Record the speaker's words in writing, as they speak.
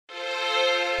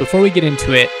Before we get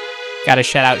into it, gotta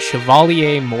shout out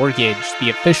Chevalier Mortgage, the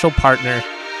official partner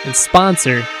and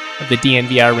sponsor of the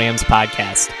DNVR Rams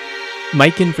podcast.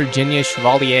 Mike and Virginia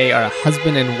Chevalier are a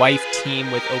husband and wife team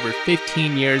with over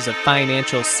 15 years of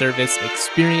financial service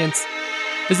experience.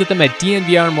 Visit them at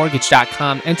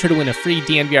dnvrmortgage.com. Enter to win a free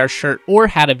DNVR shirt or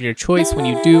hat of your choice when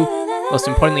you do. Most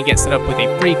importantly, get set up with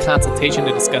a free consultation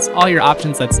to discuss all your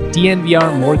options. That's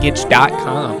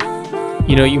dnvrmortgage.com.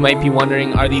 You know, you might be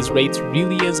wondering, are these rates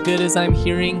really as good as I'm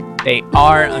hearing? They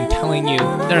are. I'm telling you,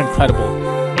 they're incredible.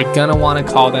 You're going to want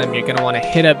to call them. You're going to want to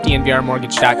hit up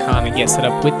dnvrmortgage.com and get set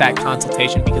up with that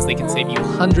consultation because they can save you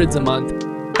hundreds a month,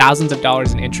 thousands of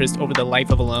dollars in interest over the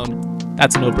life of a loan.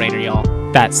 That's a no-brainer,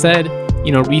 y'all. That said,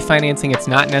 you know, refinancing, it's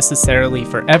not necessarily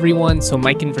for everyone. So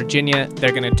Mike and Virginia,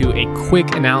 they're going to do a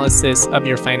quick analysis of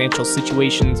your financial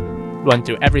situations, run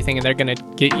through everything, and they're going to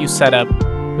get you set up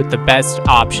with the best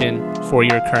option for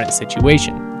your current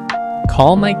situation.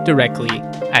 Call Mike directly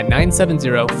at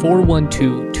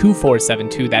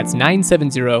 970-412-2472. That's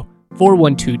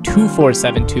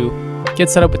 970-412-2472. Get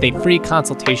set up with a free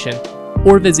consultation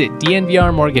or visit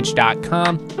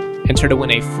dnvrmortgage.com. Enter to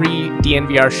win a free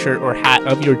DNVR shirt or hat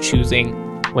of your choosing.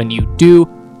 When you do,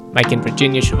 Mike and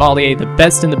Virginia Chevalier, the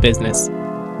best in the business.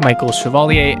 Michael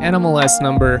Chevalier, NMLS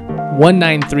number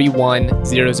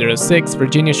 1931006.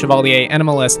 Virginia Chevalier,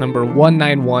 NMLS number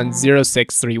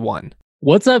 1910631.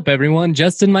 What's up, everyone?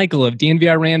 Justin Michael of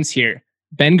DNVR Rams here.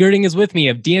 Ben Girding is with me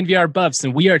of DNVR Buffs,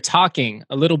 and we are talking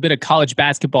a little bit of college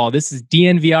basketball. This is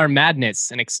DNVR Madness,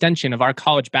 an extension of our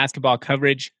college basketball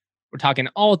coverage. We're talking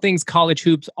all things college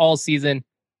hoops all season.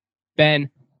 Ben,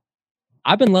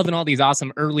 I've been loving all these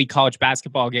awesome early college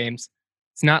basketball games.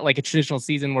 It's not like a traditional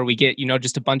season where we get, you know,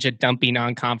 just a bunch of dumpy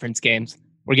non-conference games.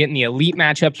 We're getting the elite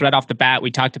matchups right off the bat.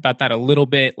 We talked about that a little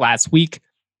bit last week.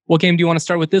 What game do you want to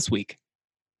start with this week?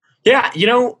 Yeah, you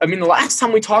know, I mean, the last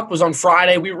time we talked was on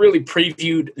Friday. We really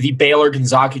previewed the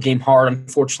Baylor-Gonzaga game hard.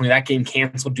 Unfortunately, that game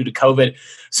canceled due to COVID.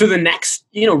 So the next,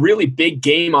 you know, really big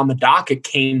game on the docket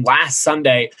came last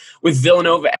Sunday with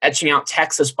Villanova etching out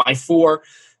Texas by 4.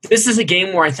 This is a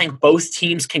game where I think both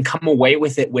teams can come away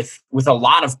with it with a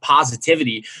lot of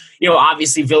positivity. You know,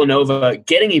 obviously Villanova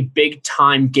getting a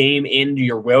big-time game into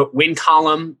your win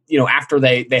column, you know, after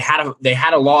they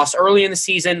had a loss early in the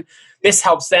season. This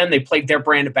helps them. They played their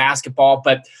brand of basketball.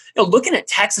 But, you know, looking at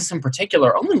Texas in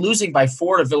particular, only losing by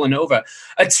 4 to Villanova,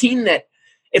 a team that,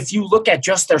 if you look at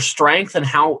just their strength and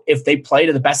how, if they play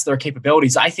to the best of their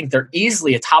capabilities, I think they're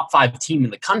easily a top 5 team in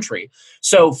the country.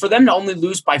 So for them to only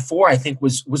lose by 4, I think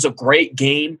was a great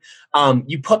game.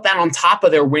 You put that on top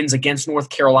of their wins against North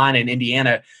Carolina and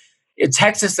Indiana.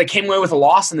 Texas, they came away with a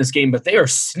loss in this game, but they are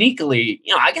sneakily,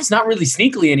 you know, I guess not really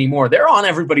sneakily anymore. They're on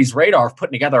everybody's radar of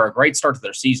putting together a great start to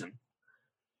their season.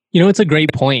 You know, it's a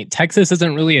great point. Texas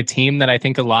isn't really a team that I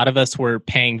think a lot of us were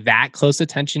paying that close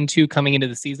attention to coming into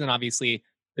the season. Obviously,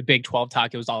 the Big 12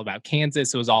 talk, it was all about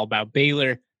Kansas. It was all about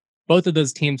Baylor. Both of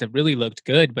those teams have really looked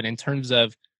good. But in terms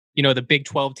of, you know, the Big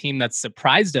 12 team that's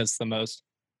surprised us the most,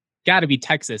 got to be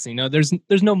Texas. You know, there's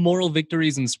no moral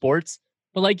victories in sports.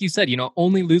 But like you said, you know,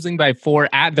 only losing by 4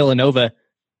 at Villanova,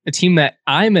 a team that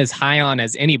I'm as high on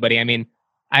as anybody. I mean,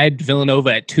 I had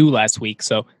Villanova at 2 last week.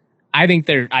 So I think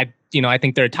they're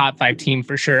a top 5 team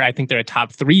for sure. I think they're a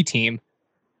top 3 team.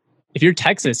 If you're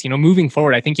Texas, you know, moving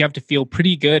forward, I think you have to feel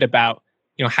pretty good about,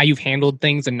 you know, how you've handled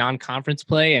things in non-conference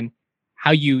play and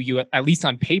how you at least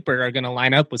on paper are going to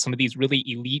line up with some of these really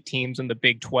elite teams in the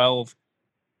Big 12.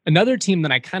 Another team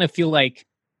that I kind of feel like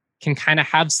can kind of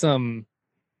have some,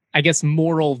 I guess,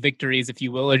 moral victories, if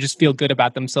you will, or just feel good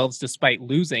about themselves despite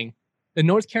losing, the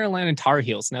North Carolina Tar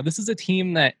Heels. Now, this is a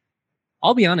team that,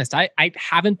 I'll be honest, I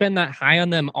haven't been that high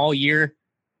on them all year.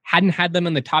 Hadn't had them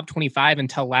in the top 25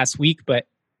 until last week, but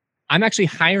I'm actually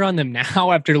higher on them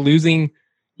now after losing,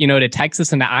 you know, to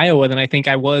Texas and to Iowa than I think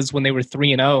I was when they were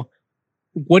 3-0.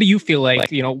 What do you feel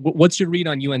like? You know, what's your read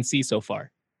on UNC so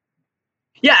far?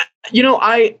 Yeah, you know,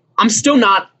 I'm still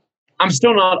not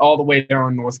all the way there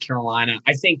on North Carolina.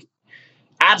 I think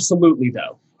absolutely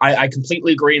though. I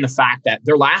completely agree in the fact that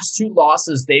their last 2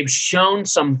 losses, they've shown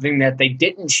something that they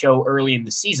didn't show early in the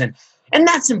season. And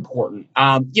that's important.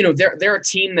 You know, they're a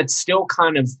team that's still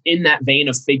kind of in that vein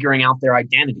of figuring out their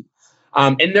identity.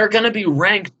 And they're going to be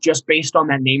ranked just based on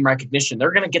that name recognition.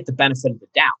 They're going to get the benefit of the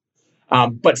doubt.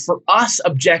 But for us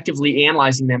objectively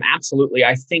analyzing them, absolutely,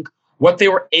 I think what they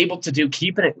were able to do,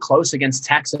 keeping it close against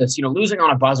Texas, you know, losing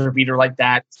on a buzzer beater like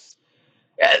that,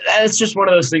 it's just one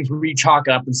of those things where you chalk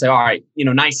up and say, all right, you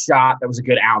know, nice shot. That was a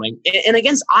good outing. And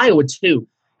against Iowa, too.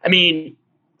 I mean,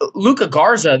 Luka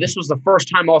Garza, this was the first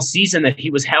time all season that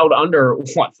he was held under,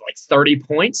 30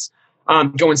 points.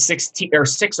 going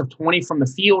 6 of 20 from the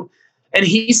field. And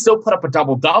he still put up a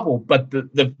double-double. But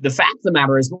the fact of the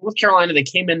matter is, North Carolina, they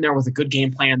came in there with a good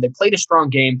game plan. They played a strong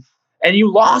game. And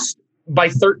you lost by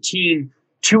 13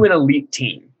 to an elite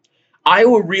team.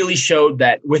 Iowa really showed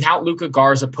that without Luka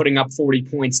Garza putting up 40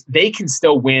 points, they can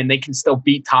still win. They can still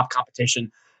beat top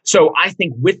competition. So I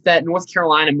think with that, North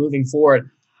Carolina moving forward,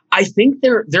 I think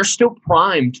they're still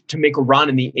primed to make a run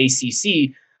in the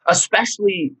ACC,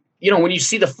 especially, when you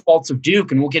see the faults of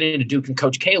Duke, and we'll get into Duke and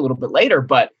Coach K a little bit later,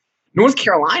 but North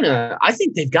Carolina, I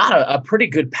think they've got a pretty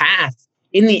good path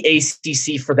in the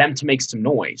ACC for them to make some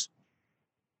noise.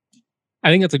 I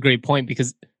think that's a great point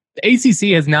because the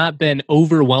ACC has not been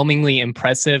overwhelmingly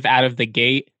impressive out of the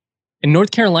gate. And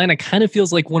North Carolina kind of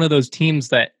feels like one of those teams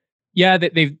that,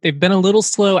 they've been a little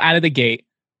slow out of the gate.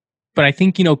 But I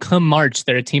think, come March,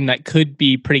 they're a team that could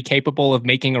be pretty capable of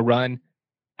making a run.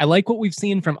 I like what we've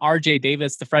seen from RJ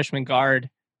Davis, the freshman guard,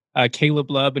 Caleb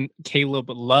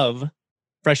Love,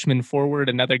 freshman forward,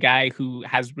 another guy who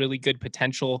has really good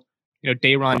potential.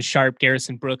 Day'Ron Sharpe,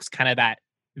 Garrison Brooks, kind of that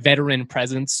veteran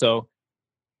presence. So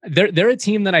they're a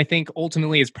team that I think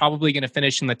ultimately is probably going to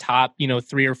finish in the top,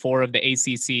 3 or 4 of the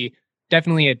ACC.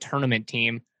 Definitely a tournament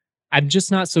team. I'm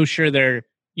just not so sure they're,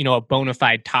 a bona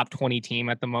fide top 20 team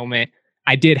at the moment.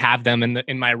 I did have them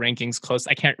in my rankings close.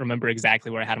 I can't remember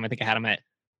exactly where I had them. I think I had them at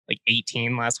like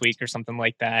 18 last week or something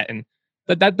like that. And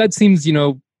that seems,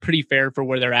 pretty fair for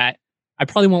where they're at. I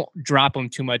probably won't drop them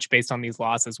too much based on these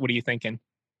losses. What are you thinking?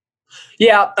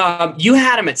 Yeah, you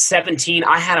had them at 17.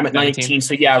 I had them at 19.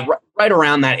 So, right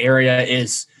around that area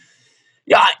is –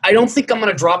 I don't think I'm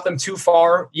going to drop them too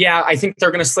far. Yeah, I think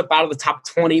they're going to slip out of the top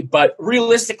 20. But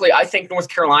realistically, I think North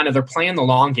Carolina, they're playing the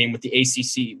long game with the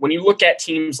ACC. When you look at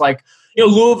teams like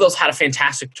Louisville's had a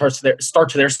fantastic start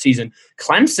to their season.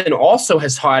 Clemson also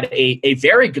has had a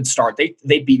very good start.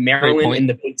 They beat Maryland in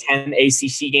the Big Ten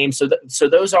ACC game. So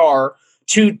those are –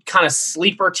 two kind of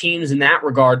sleeper teams in that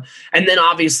regard. And then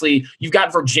obviously you've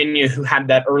got Virginia, who had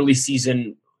that early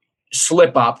season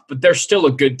slip up, but they're still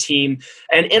a good team.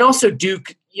 And also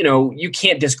Duke, you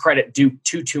can't discredit Duke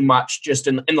too much just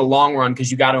in the long run,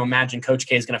 because you got to imagine Coach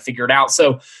K is going to figure it out.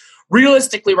 So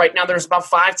realistically right now, there's about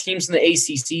 5 teams in the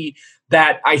ACC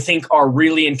that I think are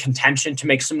really in contention to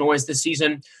make some noise this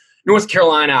season. North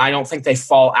Carolina, I don't think they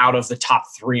fall out of the top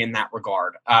 3 in that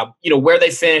regard. Where they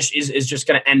finish is just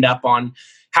going to end up on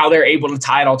how they're able to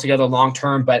tie it all together long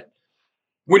term. But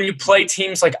when you play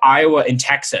teams like Iowa and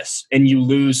Texas and you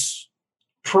lose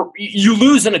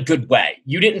in a good way.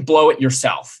 You didn't blow it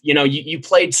yourself. You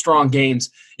played strong games.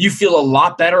 You feel a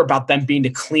lot better about them being to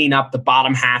clean up the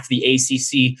bottom half of the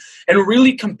ACC and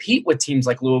really compete with teams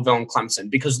like Louisville and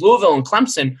Clemson, because Louisville and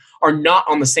Clemson are not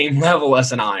on the same level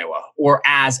as an Iowa or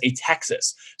as a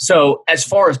Texas. So as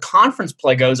far as conference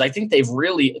play goes, I think they've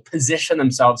really positioned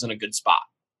themselves in a good spot.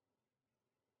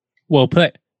 Well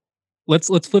put. Let's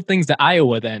flip things to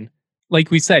Iowa then. Like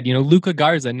we said, Luka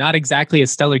Garza, not exactly a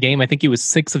stellar game. I think he was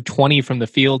 6 of 20 from the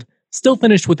field, still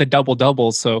finished with a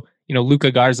double-double. So,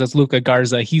 Luka Garza's Luka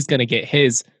Garza. He's going to get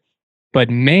his. But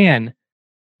man,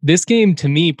 this game to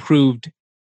me proved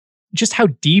just how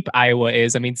deep Iowa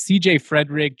is. I mean, CJ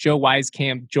Frederick, Joe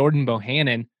Wieskamp, Jordan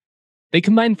Bohannon, they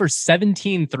combined for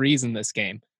 17 threes in this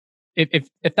game. If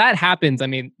that happens, I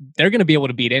mean, they're going to be able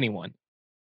to beat anyone.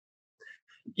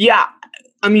 Yeah.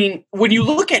 I mean, when you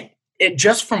look at it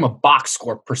just from a box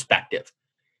score perspective,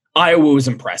 Iowa was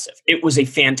impressive. It was a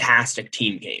fantastic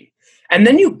team game. And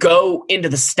then you go into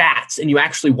the stats and you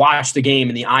actually watch the game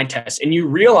in the eye test and you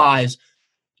realize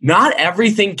not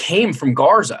everything came from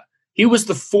Garza. He was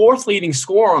the 4th leading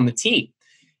scorer on the team.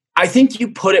 I think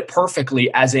you put it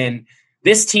perfectly, as in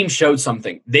this team showed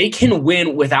something. They can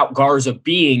win without Garza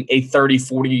being a 30,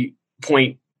 40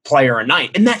 point player a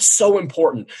night. And that's so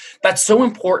important. That's so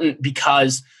important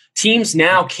because teams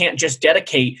now can't just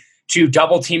dedicate to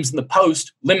double teams in the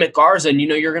post, limit Garza, and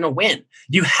you're going to win.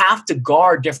 You have to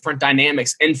guard different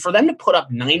dynamics. And for them to put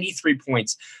up 93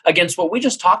 points against what we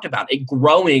just talked about, a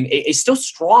growing, a still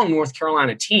strong North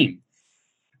Carolina team,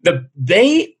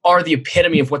 they are the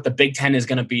epitome of what the Big Ten is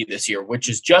going to be this year, which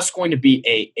is just going to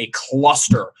be a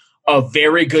cluster of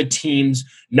very good teams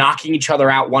knocking each other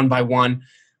out one by one.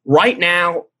 Right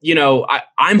now,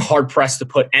 I'm hard-pressed to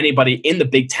put anybody in the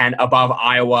Big Ten above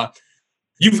Iowa.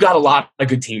 You've got a lot of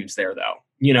good teams there,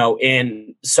 though,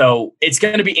 and so it's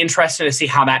going to be interesting to see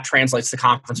how that translates to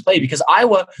conference play, because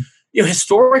Iowa,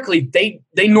 historically, they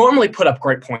normally put up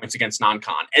great points against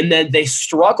non-con, and then they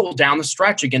struggle down the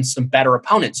stretch against some better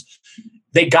opponents.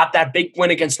 They got that big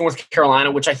win against North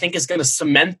Carolina, which I think is going to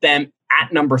cement them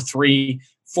at number 3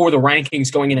 for the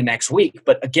rankings going into next week.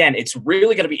 But again, it's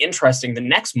really going to be interesting the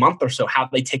next month or so how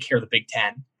they take care of the Big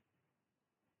Ten.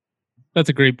 That's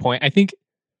a great point. I think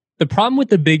the problem with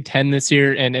the Big Ten this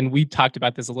year, and we talked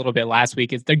about this a little bit last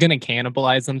week, is they're going to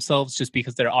cannibalize themselves just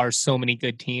because there are so many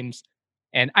good teams.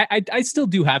 And I still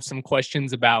do have some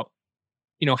questions about,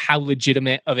 how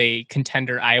legitimate of a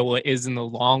contender Iowa is in the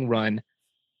long run.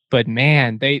 But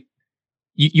man,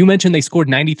 you mentioned they scored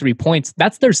 93 points.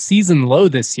 That's their season low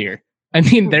this year. I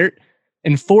mean, they're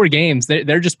in 4 games,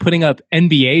 they're just putting up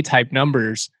NBA type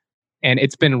numbers. And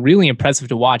it's been really impressive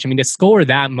to watch. I mean, to score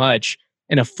that much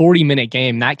in a 40-minute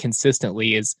game that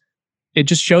consistently it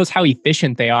just shows how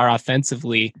efficient they are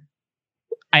offensively.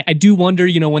 I do wonder,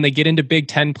 when they get into Big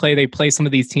Ten play, they play some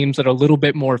of these teams that are a little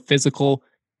bit more physical,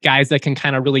 guys that can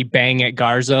kind of really bang at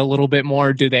Garza a little bit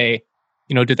more. Do they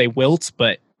wilt?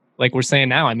 But like we're saying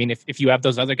now, I mean, if you have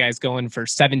those other guys going for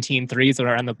 17 threes that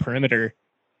are on the perimeter,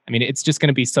 I mean, it's just going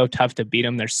to be so tough to beat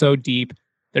them. They're so deep.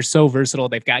 They're so versatile.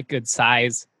 They've got good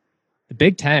size. The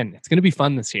Big Ten, it's going to be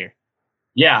fun this year.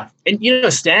 Yeah. And,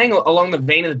 staying along the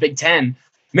vein of the Big Ten,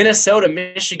 Minnesota,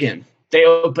 Michigan, they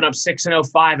open up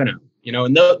 6-0, 5-0.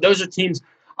 And those are teams.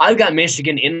 I've got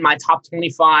Michigan in my top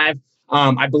 25.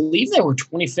 I believe they were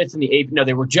 25th in the AP. No,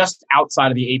 they were just outside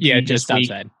of the AP. Yeah, just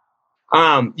outside.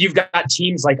 You've got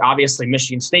teams like, obviously,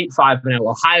 Michigan State 5-0,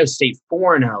 Ohio State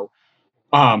 4-0.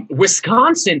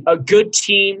 Wisconsin, a good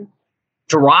team,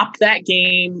 dropped that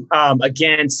game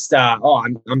against.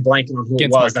 I'm blanking on who it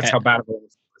was. Marquette. That's how bad it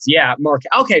was. Yeah,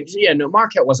 Marquette. Okay, yeah, no,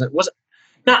 Marquette wasn't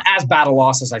not as bad a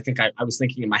loss as I think I was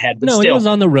thinking in my head. But no, still. it was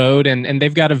on the road, and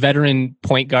they've got a veteran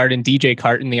point guard in DJ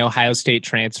Carton, the Ohio State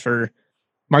transfer.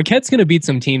 Marquette's going to beat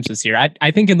some teams this year.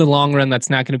 I think in the long run, that's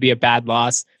not going to be a bad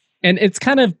loss. And it's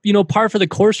kind of, par for the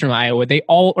course from Iowa.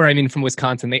 From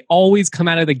Wisconsin, they always come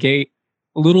out of the gate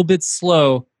a little bit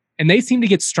slow, and they seem to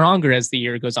get stronger as the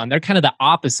year goes on. They're kind of the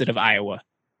opposite of Iowa.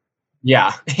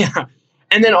 Yeah.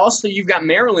 And then also you've got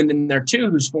Maryland in there too,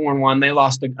 who's 4-1. They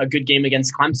lost a good game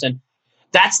against Clemson.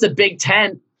 That's the Big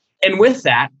Ten. And with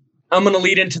that, I'm going to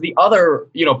lead into the other,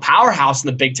 powerhouse in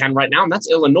the Big Ten right now, and that's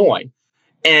Illinois.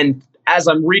 And as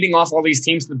I'm reading off all these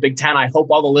teams in the Big Ten, I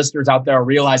hope all the listeners out there are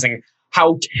realizing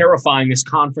how terrifying this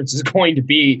conference is going to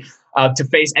be to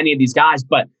face any of these guys.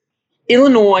 But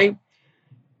Illinois,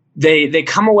 they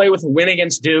come away with a win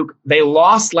against Duke. They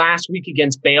lost last week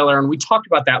against Baylor, and we talked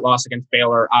about that loss against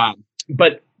Baylor.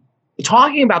 But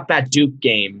talking about that Duke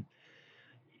game,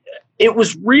 it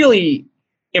was really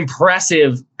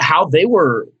impressive how they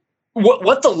were,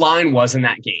 what the line was in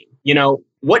that game.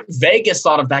 What Vegas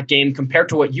thought of that game compared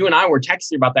to what you and I were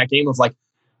texting about that game of like,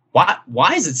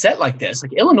 why is it set like this?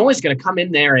 Like Illinois is going to come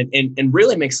in there and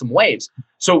really make some waves.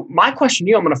 So my question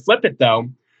to you, I'm going to flip it though.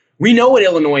 We know what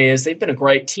Illinois is. They've been a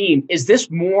great team. Is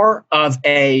this more of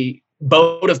a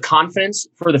vote of confidence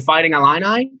for the Fighting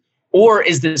Illini? Or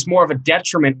is this more of a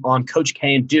detriment on Coach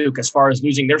K and Duke as far as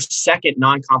losing their second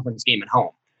non-conference game at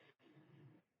home?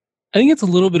 I think it's a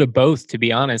little bit of both, to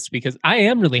be honest, because I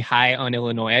am really high on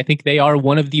Illinois. I think they are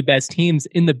one of the best teams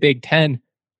in the Big Ten.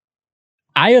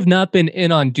 I have not been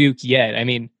in on Duke yet. I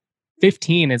mean,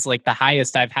 15 is like the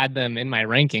highest I've had them in my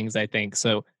rankings, I think.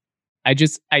 So I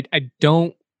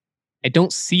don't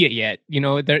see it yet.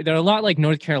 They're a lot like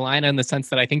North Carolina in the sense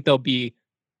that I think they'll be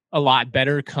a lot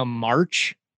better come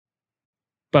March.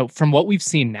 But from what we've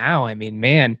seen now, I mean,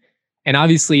 man, and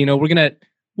obviously,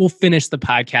 we'll finish the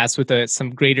podcast with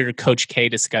some greater Coach K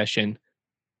discussion.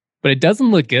 But it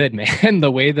doesn't look good, man,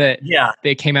 the way that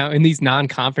they came out in these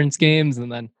non-conference games.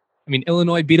 And then, I mean,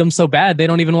 Illinois beat them so bad, they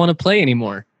don't even want to play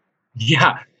anymore.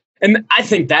 Yeah. And I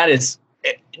think that is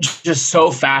just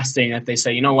so fascinating that they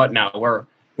say, you know what, no,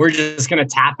 we're just going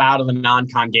to tap out of the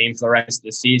non-con game for the rest of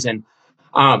the season.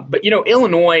 But,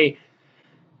 Illinois,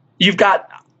 you've got,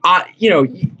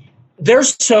 they're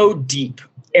so deep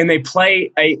and they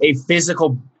play a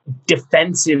physical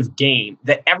defensive game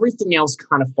that everything else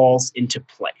kind of falls into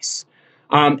place.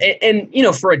 And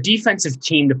for a defensive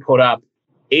team to put up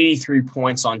 83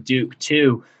 points on Duke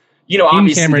too,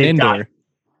 obviously Cameron Indoor.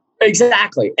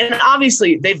 Exactly. And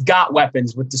obviously they've got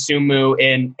weapons with Dosunmu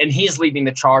and he's leading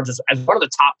the charge as one of the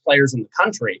top players in the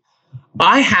country.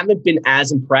 I haven't been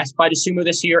as impressed by Dosunmu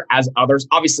this year as others.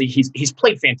 Obviously he's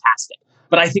played fantastic,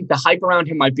 but I think the hype around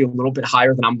him might be a little bit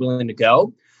higher than I'm willing to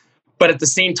go. But at the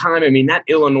same time, I mean, that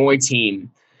Illinois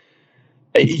team,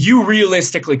 you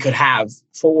realistically could have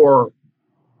 4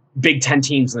 Big Ten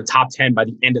teams in the top 10 by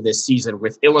the end of this season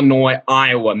with Illinois,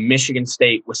 Iowa, Michigan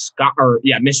State,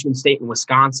 Michigan State and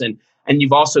Wisconsin. And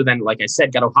you've also then, like I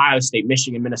said, got Ohio State,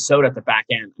 Michigan, Minnesota at the back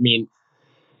end. I mean,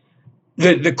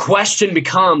 the question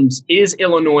becomes, is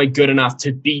Illinois good enough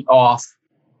to beat off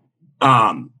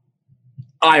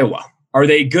Iowa. Are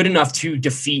they good enough to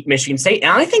defeat Michigan State?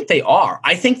 And I think they are.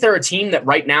 I think they're a team that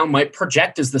right now might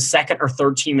project as the second or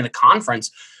third team in the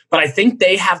conference, but I think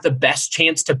they have the best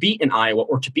chance to beat an Iowa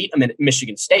or to beat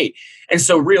Michigan State. And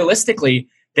so realistically,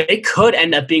 they could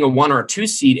end up being a 1 or a 2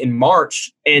 seed in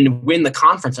March and win the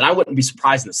conference, and I wouldn't be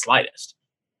surprised in the slightest.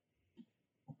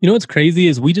 You know what's crazy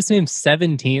is we just named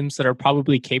 7 teams that are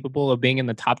probably capable of being in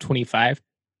the top 25.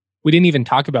 We didn't even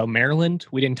talk about Maryland.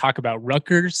 We didn't talk about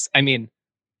Rutgers. I mean,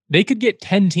 they could get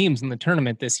 10 teams in the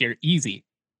tournament this year, easy.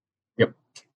 Yep.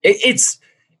 It's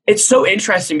so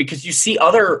interesting because you see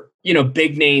other,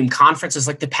 big name conferences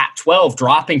like the Pac-12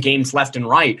 dropping games left and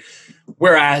right,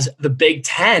 whereas the Big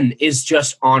Ten is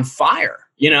just on fire,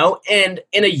 and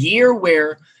in a year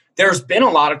where there's been a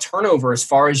lot of turnover as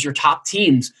far as your top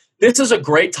teams, this is a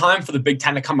great time for the Big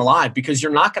Ten to come alive because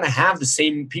you're not going to have the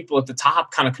same people at the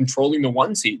top kind of controlling the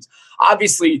 1 seeds.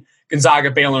 Obviously,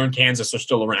 Gonzaga, Baylor, and Kansas are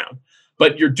still around.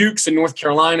 But your Dukes and North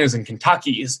Carolinas and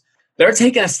Kentuckys, they're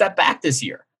taking a step back this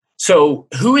year. So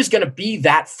who is going to be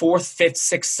that 4th, 5th,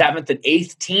 6th, 7th, and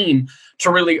 8th team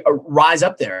to really rise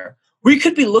up there? We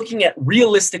could be looking at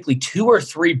realistically 2 or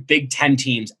 3 Big Ten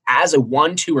teams as a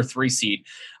 1, 2, or 3 seed.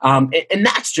 And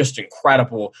that's just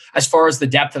incredible as far as the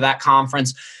depth of that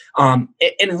conference and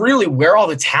really where all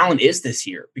the talent is this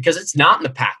year because it's not in the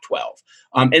Pac-12.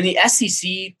 And the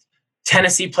SEC,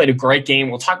 Tennessee played a great game.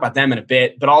 We'll talk about them in a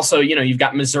bit. But also, you've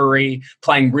got Missouri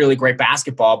playing really great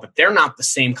basketball, but they're not the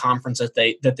same conference that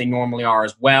they normally are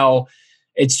as well.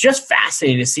 It's just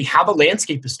fascinating to see how the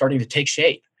landscape is starting to take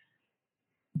shape.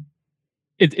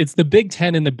 It's the Big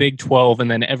Ten and the Big 12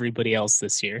 and then everybody else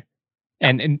this year.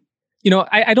 And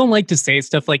I don't like to say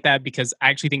stuff like that because I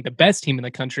actually think the best team in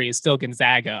the country is still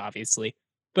Gonzaga, obviously.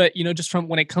 But, just from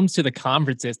when it comes to the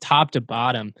conferences, top to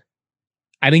bottom,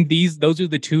 I think those are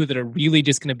the 2 that are really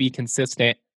just going to be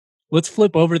consistent. Let's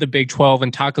flip over the Big 12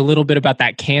 and talk a little bit about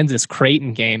that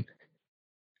Kansas-Creighton game.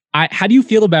 How do you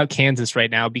feel about Kansas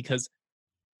right now? Because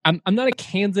I'm not a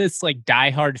Kansas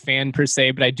diehard fan per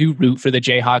se, but I do root for the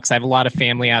Jayhawks. I have a lot of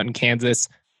family out in Kansas.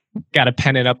 Got to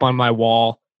pen it up on my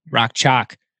wall. Rock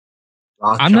Chalk.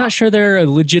 I'm not sure they're a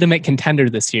legitimate contender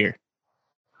this year.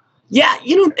 Yeah,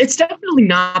 it's definitely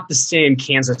not the same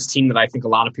Kansas team that I think a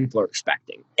lot of people are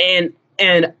expecting.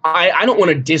 And I don't want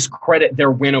to discredit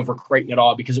their win over Creighton at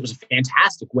all because it was a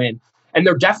fantastic win. And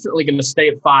they're definitely going to stay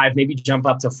at 5, maybe jump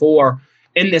up to 4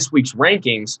 in this week's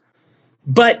rankings.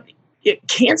 But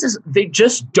Kansas, they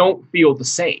just don't feel the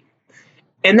same.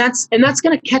 And that's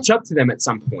going to catch up to them at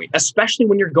some point, especially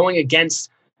when you're going against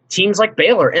teams like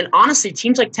Baylor and honestly,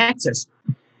 teams like Texas.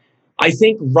 I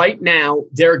think right now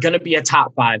they're going to be a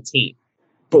top 5 team.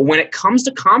 But when it comes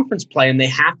to conference play and they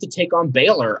have to take on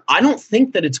Baylor, I don't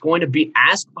think that it's going to be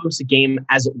as close a game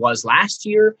as it was last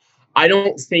year. I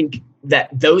don't think that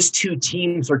those 2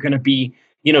 teams are going to be,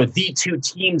 the 2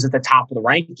 teams at the top of the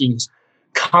rankings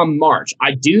come March.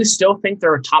 I do still think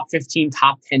they're a top 15,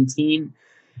 top 10 team.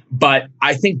 But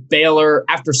I think Baylor,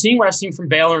 after seeing what I've seen from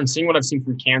Baylor and seeing what I've seen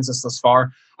from Kansas thus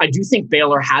far, I do think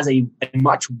Baylor has a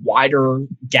much wider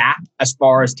gap as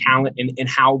far as talent and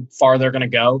how far they're going to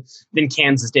go than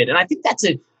Kansas did. And I think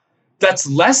that's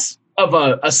less of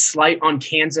a slight on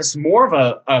Kansas, more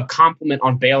of a compliment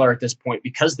on Baylor at this point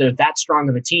because they're that strong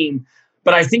of a team.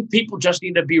 But I think people just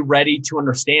need to be ready to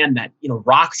understand that,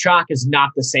 Rock Chalk is not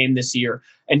the same this year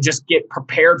and just get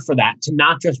prepared for that, to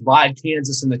not just ride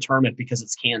Kansas in the tournament because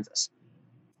it's Kansas.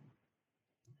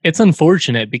 It's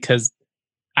unfortunate because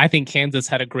I think Kansas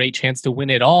had a great chance to win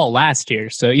it all last year.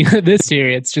 So, this year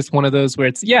it's just one of those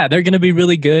where they're going to be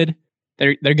really good.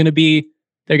 They're going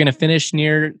to finish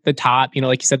near the top.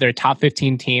 Like you said, they're a top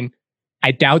 15 team.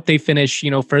 I doubt they finish,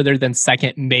 further than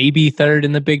second, maybe third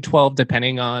in the Big 12,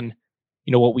 depending on,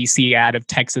 what we see out of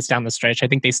Texas down the stretch. I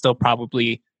think they still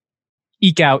probably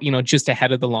eke out, just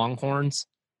ahead of the Longhorns.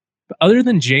 But other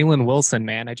than Jalen Wilson,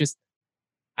 man,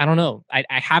 I don't know. I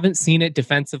haven't seen it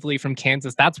defensively from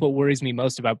Kansas. That's what worries me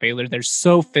most about Baylor. They're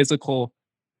so physical.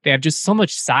 They have just so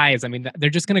much size. I mean, they're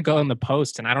just going to go in the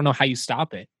post, and I don't know how you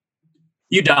stop it.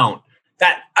 You don't.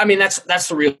 That's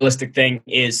the realistic thing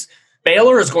is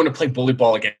Baylor is going to play bully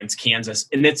ball against Kansas,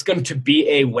 and it's going to be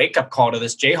a wake-up call to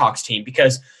this Jayhawks team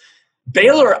because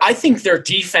Baylor, I think their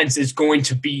defense is going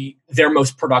to be their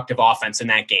most productive offense in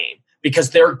that game because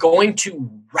they're going to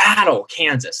rattle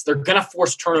Kansas. They're going to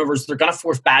force turnovers. They're going to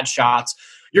force bad shots.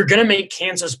 You're going to make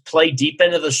Kansas play deep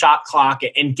into the shot clock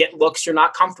and get looks you're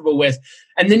not comfortable with.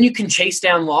 And then you can chase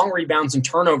down long rebounds and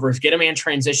turnovers, get them in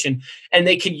transition, and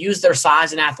they can use their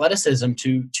size and athleticism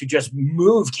to just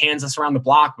move Kansas around the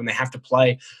block when they have to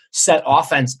play set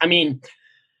offense. I mean,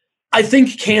 I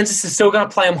think Kansas is still going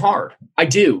to play them hard. I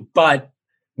do. But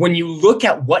when you look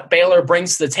at what Baylor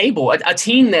brings to the table, a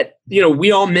team that,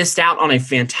 we all missed out on a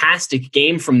fantastic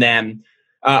game from them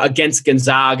against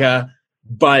Gonzaga,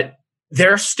 but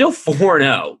they're still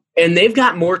 4-0. And they've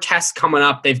got more tests coming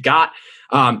up. They've got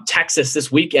Texas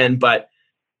this weekend, but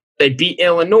they beat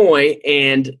Illinois,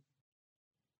 and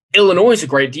Illinois is a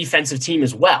great defensive team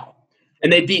as well.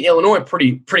 And they beat Illinois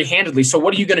pretty handedly. So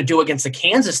what are you going to do against a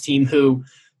Kansas team who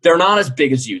they're not as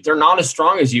big as you, they're not as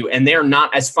strong as you, and they're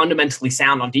not as fundamentally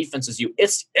sound on defense as you?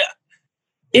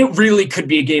 It really could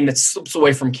be a game that slips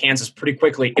away from Kansas pretty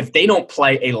quickly if they don't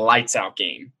play a lights-out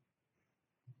game.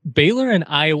 Baylor and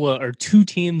Iowa are two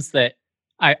teams that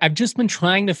I've just been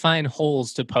trying to find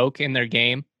holes to poke in their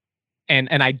game, and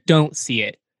I don't see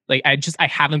it. Like I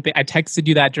haven't been. I texted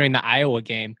you that during the Iowa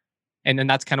game, and then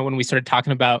that's kind of when we started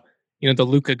talking about the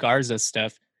Luka Garza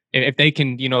stuff. If they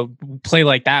can play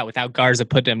like that without Garza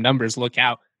put them numbers, look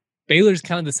out. Baylor's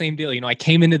kind of the same deal. I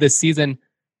came into this season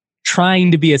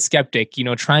trying to be a skeptic,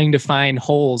 trying to find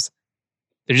holes.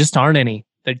 There just aren't any.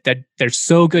 They're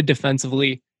so good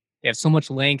defensively. They have so much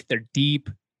length. They're deep.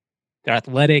 They're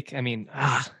athletic. I mean,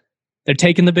 they're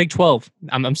taking the Big 12.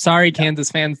 I'm sorry,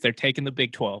 Kansas fans. They're taking the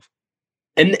Big 12.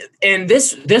 And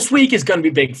this week is going to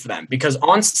be big for them because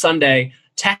on Sunday,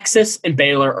 Texas and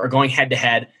Baylor are going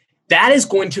head-to-head. That is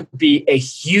going to be a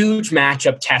huge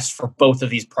matchup test for both of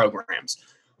these programs.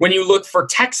 When you look for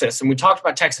Texas, and we talked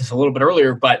about Texas a little bit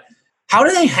earlier, but how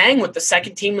do they hang with the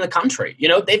second team in the country?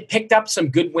 They've picked up some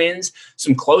good wins,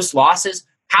 some close losses.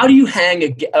 How do you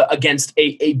hang against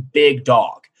a big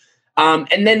dog?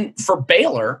 And then for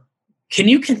Baylor, can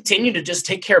you continue to just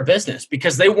take care of business?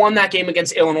 Because they won that game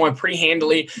against Illinois pretty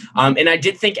handily. And I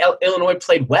did think Illinois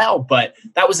played well, but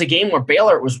that was a game where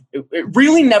Baylor it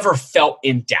really never felt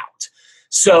in doubt.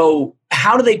 So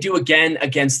how do they do again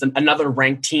against another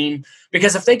ranked team?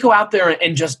 Because if they go out there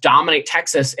and just dominate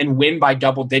Texas and win by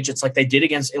double digits like they did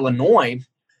against Illinois,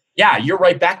 yeah, you're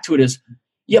right back to it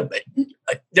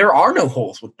but there are no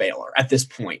holes with Baylor at this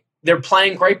point. They're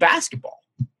playing great basketball.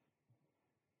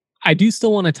 I do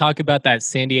still want to talk about that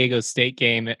San Diego State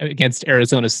game against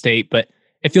Arizona State, but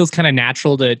it feels kind of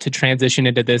natural to transition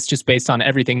into this just based on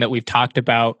everything that we've talked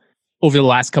about over the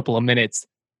last couple of minutes.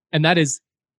 And that is,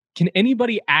 can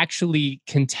anybody actually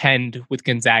contend with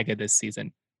Gonzaga this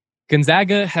season?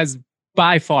 Gonzaga has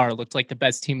by far looked like the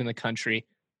best team in the country.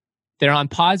 They're on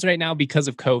pause right now because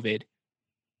of COVID.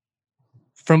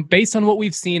 Based on what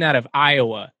we've seen out of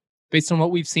Iowa, based on what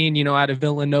we've seen, out of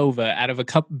Villanova, out of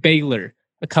Baylor,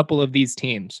 a couple of these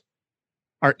teams,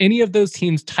 are any of those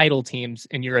teams title teams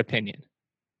in your opinion?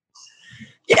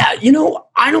 Yeah,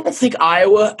 I don't think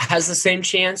Iowa has the same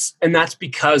chance, and that's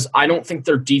because I don't think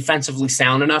they're defensively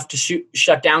sound enough to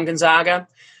shut down Gonzaga.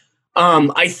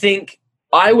 I think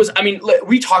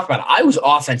we talked about it. Iowa's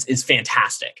offense is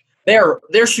fantastic. They're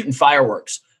shooting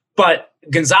fireworks, but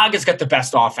Gonzaga's got the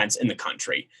best offense in the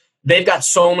country. They've got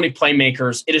so many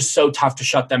playmakers. It is so tough to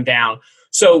shut them down.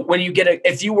 So when you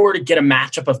if you were to get a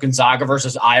matchup of Gonzaga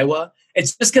versus Iowa,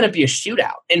 it's just going to be a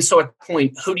shootout. And so at that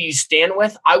point, who do you stand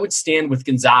with? I would stand with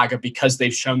Gonzaga because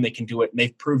they've shown they can do it and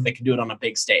they've proved they can do it on a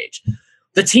big stage.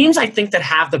 The teams I think that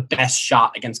have the best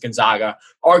shot against Gonzaga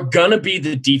are going to be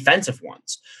the defensive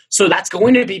ones. So that's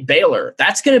going to be Baylor.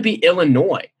 That's going to be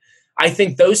Illinois. I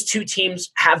think those two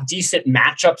teams have decent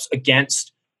matchups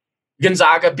against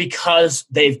Gonzaga because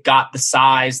they've got the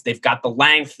size, they've got the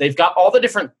length, they've got all the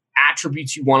different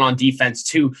attributes you want on defense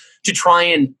to try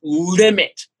and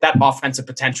limit that offensive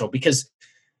potential, because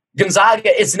Gonzaga,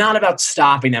 it's not about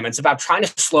stopping them. It's about trying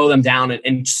to slow them down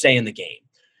and stay in the game.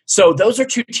 So those are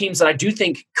two teams that I do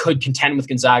think could contend with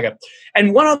Gonzaga.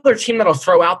 And one other team that I'll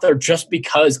throw out there just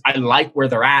because I like where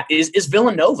they're at is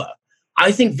Villanova.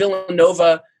 I think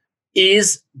Villanova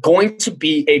is going to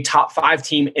be a top 5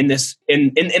 team in this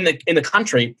in the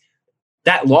country.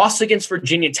 That loss against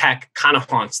Virginia Tech kind of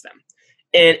haunts them.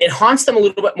 And it haunts them a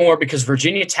little bit more because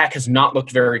Virginia Tech has not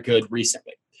looked very good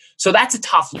recently. So that's a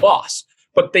tough loss,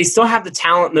 but they still have the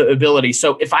talent and the ability.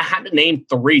 So if I had to name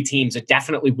 3 teams, it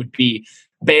definitely would be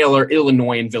Baylor,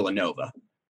 Illinois, and Villanova.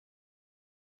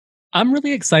 I'm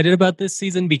really excited about this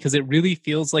season because it really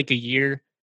feels like a year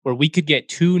where we could get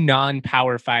 2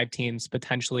 non-Power 5 teams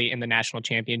potentially in the national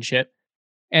championship.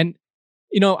 And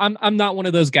I'm not one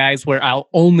of those guys where I'll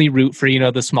only root for,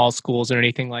 the small schools or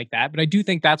anything like that. But I do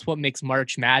think that's what makes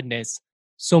March Madness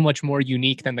so much more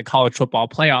unique than the college football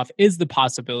playoff, is the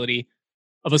possibility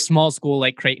of a small school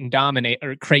like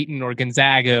Creighton or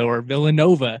Gonzaga or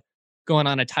Villanova going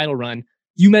on a title run.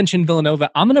 You mentioned Villanova.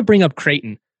 I'm going to bring up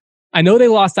Creighton. I know they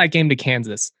lost that game to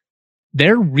Kansas.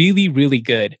 They're really, really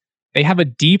good. They have a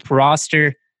deep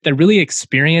roster. They're really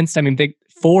experienced. I mean,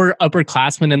 4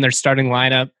 upperclassmen in their starting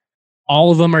lineup.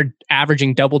 All of them are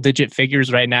averaging double-digit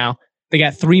figures right now. They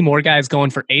got 3 more guys going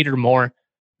for 8 or more.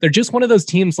 They're just one of those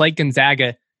teams like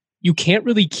Gonzaga. You can't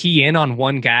really key in on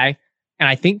one guy. And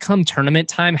I think come tournament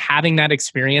time, having that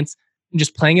experience and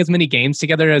just playing as many games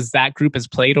together as that group has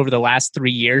played over the last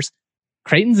 3 years,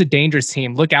 Creighton's a dangerous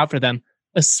team. Look out for them,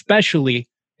 especially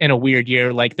in a weird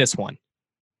year like this one.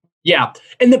 Yeah.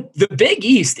 And the Big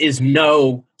East is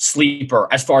no sleeper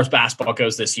as far as basketball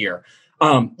goes this year.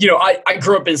 I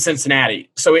grew up in Cincinnati,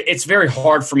 so it's very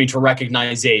hard for me to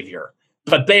recognize Xavier.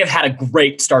 But they have had a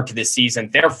great start to this season.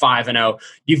 They're 5-0.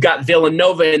 You've got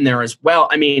Villanova in there as well.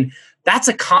 I mean, that's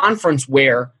a conference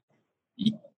where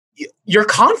your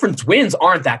conference wins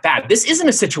aren't that bad. This isn't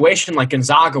a situation like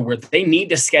Gonzaga where they need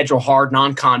to schedule hard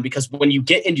non-con, because when you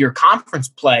get into your conference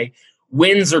play,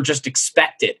 wins are just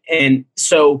expected. And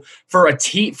so for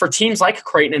teams like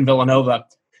Creighton and Villanova,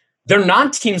 they're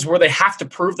not teams where they have to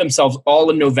prove themselves all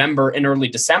in November and early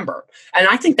December. And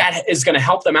I think that is going to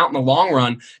help them out in the long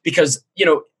run because,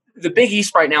 the Big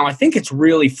East right now, I think it's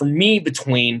really, for me,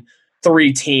 between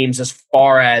 3 teams as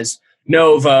far as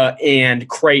Nova and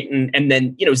Creighton. And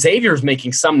then, Xavier's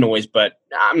making some noise, but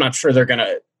I'm not sure they're going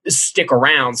to stick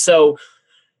around. So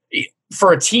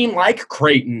for a team like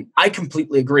Creighton, I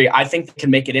completely agree. I think they can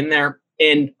make it in there.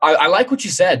 And I like what you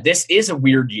said. This is a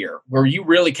weird year where you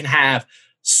really can have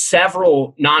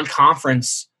several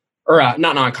non-conference or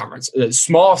not non-conference,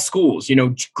 small schools,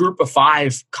 group of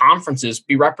 5 conferences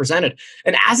be represented.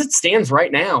 And as it stands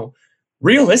right now,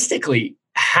 realistically,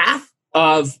 half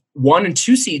of 1 and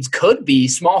 2 seeds could be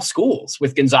small schools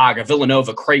with Gonzaga,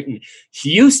 Villanova, Creighton,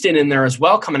 Houston in there as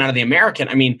well coming out of the American.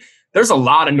 I mean, there's a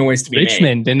lot of noise to be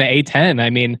Richmond made. in the A10.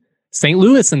 I mean, St.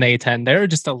 Louis in the A10. There are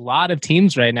just a lot of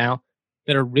teams right now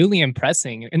that are really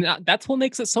impressing. And that's what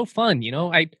makes it so fun.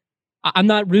 I'm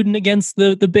not rooting against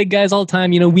the big guys all the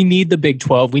time. We need the Big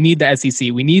 12. We need the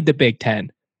SEC. We need the Big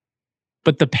 10.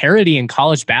 But the parity in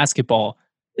college basketball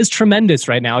is tremendous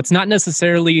right now. It's not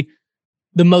necessarily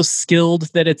the most skilled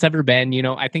that it's ever been.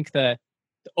 I think the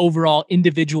overall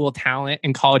individual talent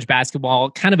in college basketball,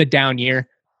 kind of a down year.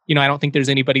 I don't think there's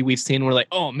anybody we've seen where like,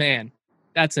 oh man,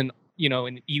 that's an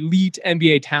elite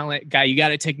NBA talent guy. You got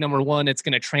to take number 1. It's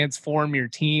going to transform your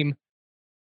team.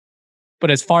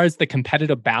 But as far as the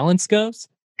competitive balance goes,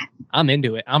 I'm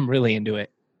into it. I'm really into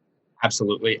it.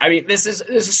 Absolutely. I mean, this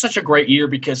is such a great year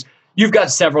because you've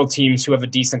got several teams who have a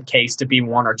decent case to be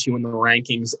 1 or 2 in the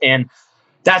rankings. And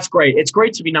that's great. It's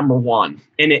great to be number 1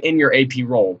 in your AP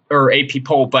role or AP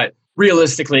poll. But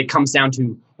realistically, it comes down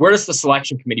to where does the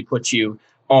selection committee put you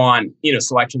on,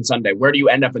 Selection Sunday? Where do you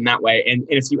end up in that way? And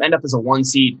if you end up as a 1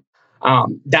 seed,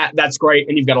 that's great,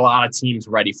 and you've got a lot of teams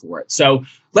ready for it. So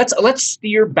let's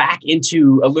steer back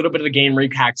into a little bit of the game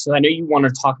recap. So I know you want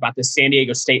to talk about this San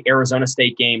Diego State Arizona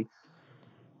State game.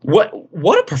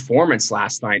 What a performance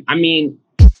last night! I mean,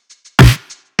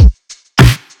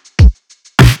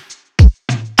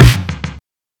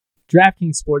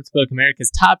 DraftKings Sportsbook,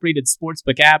 America's top-rated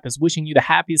sportsbook app, is wishing you the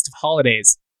happiest of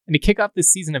holidays. And to kick off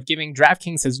this season of giving,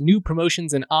 DraftKings has new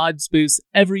promotions and odds boosts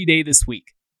every day this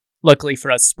week. Luckily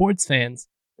for us sports fans,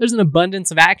 there's an abundance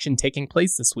of action taking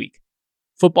place this week.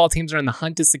 Football teams are in the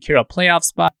hunt to secure a playoff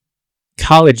spot.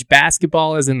 College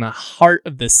basketball is in the heart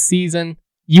of the season.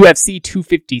 UFC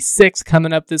 256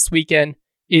 coming up this weekend.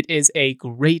 It is a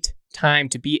great time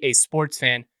to be a sports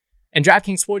fan. And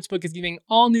DraftKings Sportsbook is giving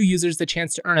all new users the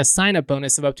chance to earn a sign-up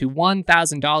bonus of up to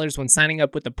 $1,000 when signing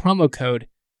up with the promo code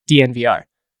DNVR.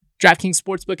 DraftKings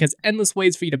Sportsbook has endless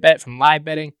ways for you to bet, from live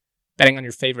betting on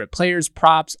your favorite players,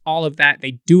 props, all of that.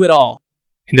 They do it all.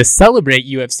 And to celebrate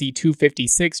UFC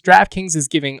 256, DraftKings is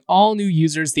giving all new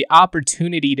users the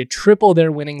opportunity to triple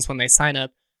their winnings when they sign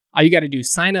up. All you got to do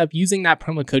is sign up using that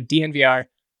promo code DNVR,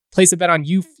 place a bet on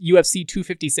UFC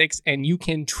 256, and you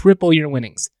can triple your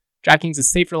winnings. DraftKings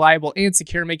is safe, reliable, and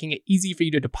secure, making it easy for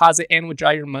you to deposit and withdraw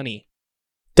your money.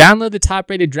 Download the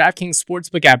top-rated DraftKings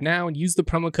Sportsbook app now and use the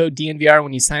promo code DNVR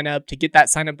when you sign up to get that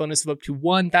sign-up bonus of up to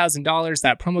 $1,000.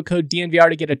 That promo code DNVR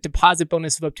to get a deposit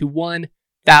bonus of up to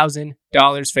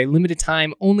 $1,000 for a limited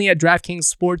time only at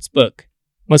DraftKings Sportsbook.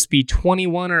 Must be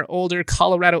 21 or older,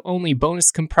 Colorado only.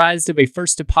 Bonus comprised of a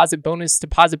first deposit bonus.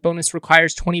 Deposit bonus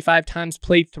requires 25 times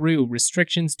playthrough.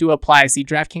 Restrictions do apply. See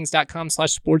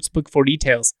DraftKings.com/sportsbook for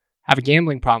details. Have a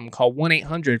gambling problem? Call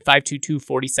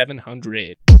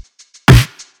 1-800-522-4700.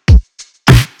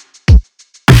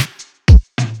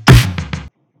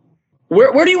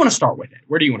 Where do you want to start with it?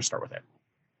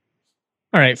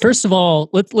 All right. First of all,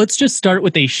 let's just start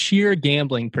with a sheer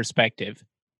gambling perspective.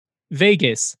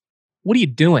 Vegas, what are you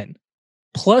doing?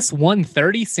 plus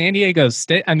 130 San Diego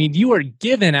State. I mean, you are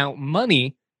giving out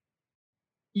money.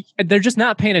 They're just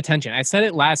not paying attention. I said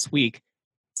it last week.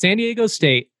 San Diego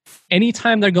State,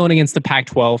 anytime they're going against the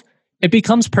Pac-12, it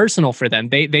becomes personal for them.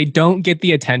 They don't get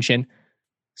the attention.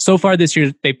 So far this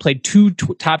year, they played two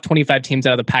top 25 teams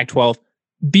out of the Pac-12,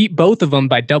 beat both of them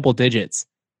by double digits.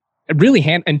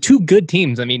 And two good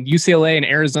teams. I mean, UCLA and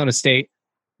Arizona State,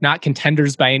 not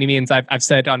contenders by any means. I've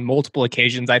said on multiple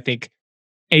occasions, I think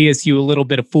ASU a little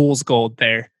bit of fool's gold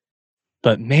there.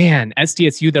 But man,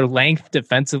 SDSU, their length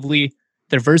defensively,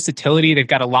 their versatility, they've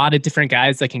got a lot of different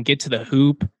guys that can get to the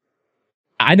hoop.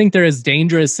 I think they're as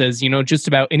dangerous as, just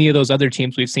about any of those other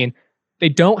teams we've seen. They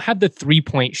don't have the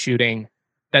three-point shooting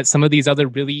that some of these other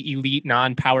really elite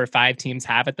non-Power 5 teams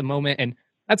have at the moment. And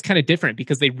that's kind of different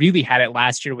because they really had it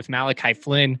last year with Malachi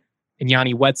Flynn and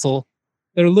Yanni Wetzel.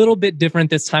 They're a little bit different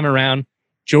this time around.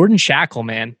 Jordan Shackle,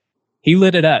 man, he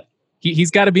lit it up.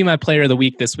 He's got to be my player of the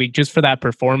week this week just for that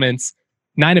performance.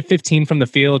 9 of 15 from the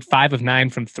field, 5 of 9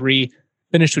 from 3,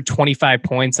 finished with 25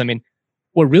 points. I mean,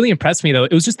 what really impressed me, though,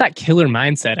 it was just that killer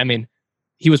mindset. I mean,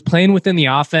 he was playing within the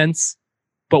offense,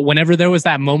 but whenever there was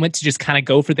that moment to just kind of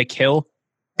go for the kill,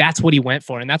 that's what he went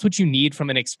for. And that's what you need from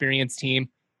an experienced team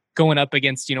going up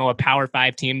against, a Power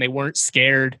 5 team. They weren't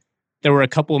scared. There were a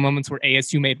couple of moments where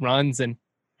ASU made runs and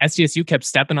SDSU kept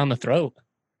stepping on the throat.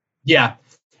 Yeah.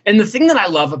 And the thing that I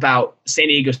love about San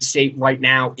Diego State right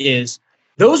now is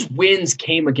those wins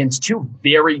came against two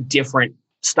very different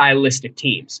stylistic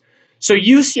teams. So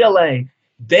UCLA,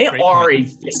 they are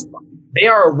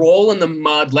a roll in the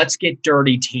mud, let's get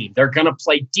dirty team. They're going to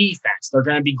play defense. They're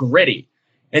going to be gritty.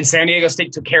 And San Diego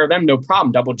State took care of them, no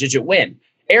problem, double-digit win.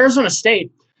 Arizona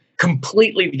State,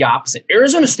 completely the opposite.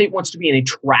 Arizona State wants to be in a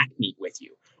track meet with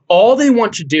you. All they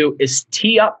want to do is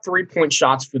tee up three-point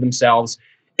shots for themselves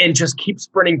and just keep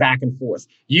sprinting back and forth.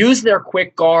 Use their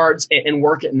quick guards and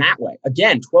work it in that way.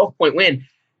 Again, 12-point win.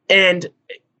 And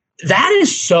that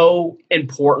is so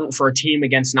important for a team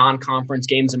against non-conference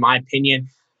games, in my opinion.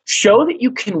 Show that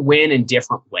you can win in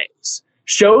different ways.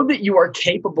 Show that you are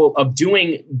capable of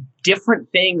doing different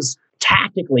things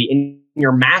tactically in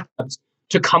your matchups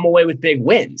to come away with big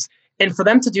wins. And for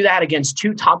them to do that against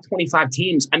two top 25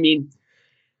 teams, I mean,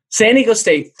 San Diego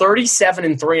State,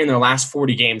 37-3 in their last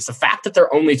 40 games. The fact that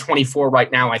they're only 24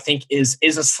 right now, I think, is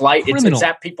a slight. It's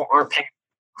that people aren't paying.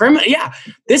 Yeah,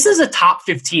 this is a top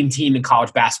 15 team in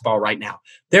college basketball right now.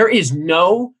 There is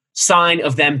no sign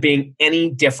of them being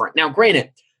any different. Now, granted,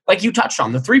 like you touched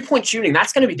on, the three-point shooting,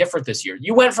 that's going to be different this year.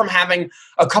 You went from having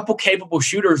a couple capable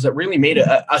shooters that really made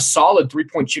a solid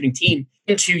three-point shooting team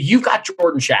into you've got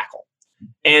Jordan Shackle.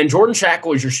 And Jordan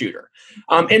Shackle is your shooter.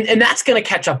 And that's going to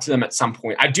catch up to them at some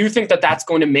point. I do think that that's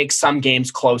going to make some games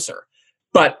closer.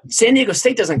 But San Diego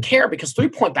State doesn't care because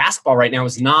three-point basketball right now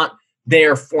is not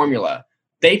their formula.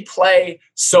 They play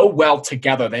so well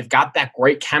together. They've got that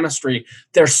great chemistry.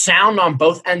 They're sound on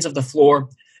both ends of the floor.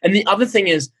 And the other thing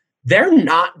is they're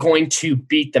not going to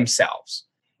beat themselves.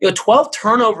 12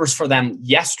 turnovers for them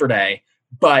yesterday,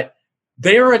 but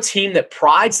they're a team that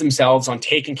prides themselves on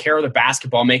taking care of the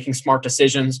basketball, making smart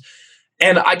decisions.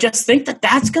 And I just think that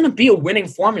that's going to be a winning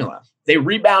formula. They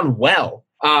rebound well.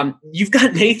 You've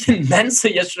got Nathan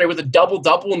Mensah yesterday with a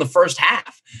double-double in the first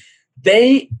half.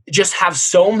 They just have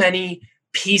so many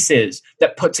pieces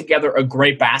that put together a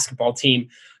great basketball team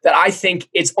that I think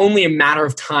it's only a matter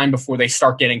of time before they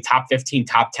start getting top 15,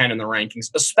 top 10 in the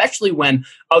rankings, especially when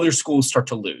other schools start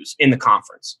to lose in the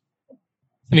conference.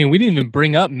 I mean, we didn't even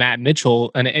bring up Matt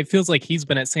Mitchell, and it feels like he's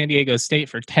been at San Diego State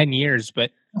for 10 years.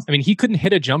 But, I mean, he couldn't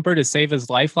hit a jumper to save his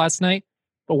life last night.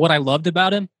 But what I loved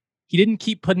about him, he didn't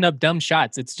keep putting up dumb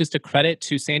shots. It's just a credit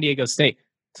to San Diego State.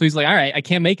 So he's like, all right, I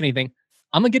can't make anything.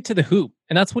 I'm going to get to the hoop.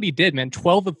 And that's what he did, man.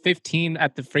 12 of 15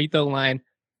 at the free throw line.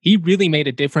 He really made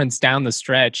a difference down the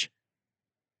stretch.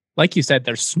 Like you said,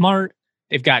 they're smart.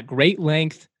 They've got great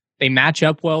length. They match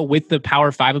up well with the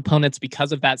Power 5 opponents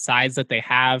because of that size that they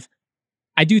have.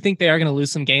 I do think they are going to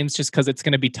lose some games just because it's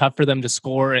going to be tough for them to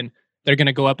score, and they're going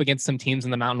to go up against some teams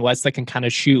in the Mountain West that can kind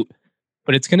of shoot.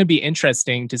 But it's going to be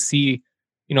interesting to see,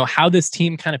 how this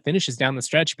team kind of finishes down the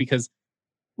stretch because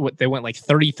they went like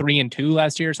 33-2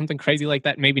 last year or something crazy like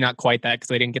that. Maybe not quite that because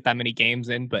they didn't get that many games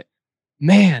in, but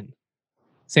man,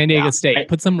 San Diego State,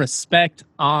 put some respect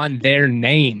on their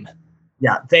name.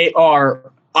 Yeah, they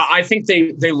are. I think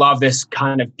they love this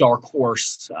kind of dark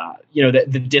horse,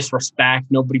 the disrespect.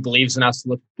 Nobody believes in us.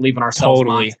 Let's believe in ourselves.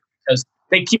 Totally. Because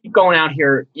they keep going out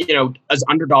here, as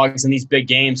underdogs in these big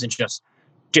games and just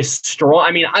destroy.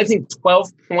 I mean, I think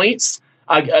 12 points,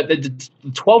 the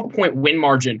 12-point win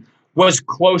margin was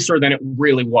closer than it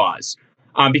really was.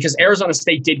 because Arizona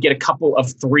State did get a couple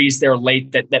of threes there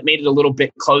late that made it a little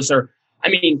bit closer. I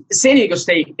mean, San Diego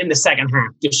State in the second half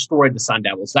destroyed the Sun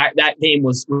Devils. That game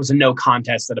was a no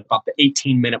contest at about the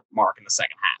 18-minute mark in the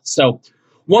second half. So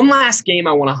one last game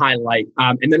I want to highlight,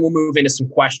 and then we'll move into some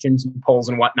questions and polls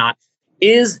and whatnot,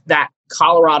 is that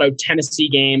Colorado-Tennessee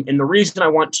game. And the reason I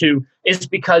want to is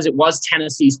because it was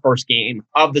Tennessee's first game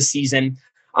of the season.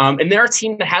 And they're a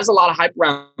team that has a lot of hype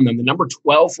around them, the number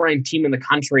 12 ranked team in the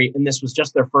country, and this was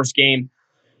just their first game.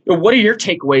 What are your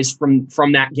takeaways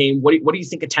from that game? What do you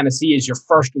think of Tennessee as your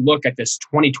first look at this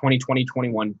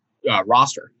 2020-2021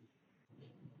 roster?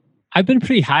 I've been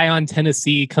pretty high on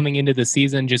Tennessee coming into the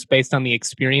season just based on the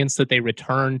experience that they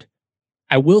returned.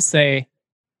 I will say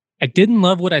I didn't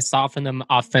love what I saw from them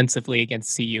offensively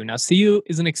against CU. Now, CU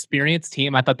is an experienced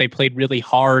team. I thought they played really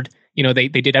hard. They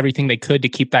did everything they could to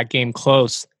keep that game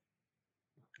close.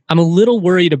 I'm a little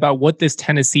worried about what this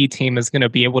Tennessee team is going to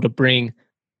be able to bring,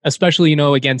 especially,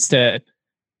 against I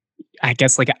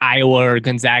guess like Iowa or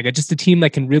Gonzaga, just a team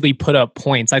that can really put up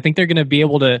points. I think they're going to be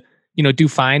able to, do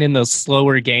fine in those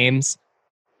slower games.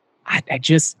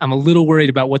 I'm a little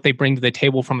worried about what they bring to the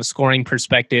table from a scoring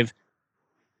perspective.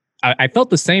 I felt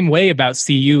the same way about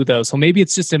CU though. So maybe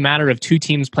it's just a matter of two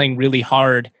teams playing really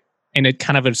hard and a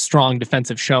kind of a strong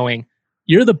defensive showing.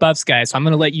 You're the Buffs guy, so I'm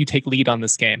going to let you take lead on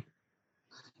this game.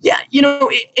 Yeah,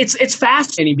 it's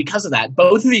fascinating because of that.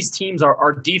 Both of these teams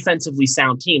are defensively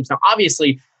sound teams. Now,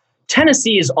 obviously,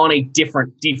 Tennessee is on a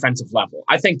different defensive level.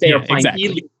 I think they are playing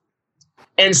elite.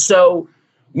 And so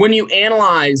when you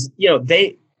analyze,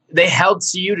 they held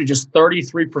CU to just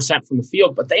 33% from the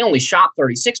field, but they only shot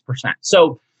 36%.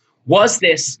 So was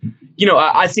this,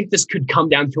 I think this could come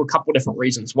down to a couple of different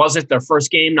reasons. Was it their first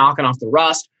game knocking off the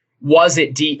rust? Was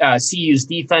it CU's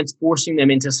defense forcing them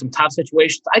into some tough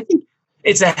situations? I think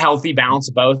it's a healthy balance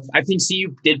of both. I think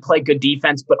CU did play good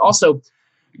defense, but also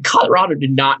Colorado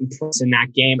did not impress in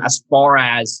that game as far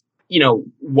as,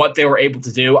 what they were able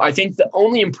to do. I think the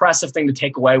only impressive thing to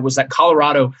take away was that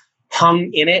Colorado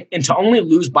hung in it, and to only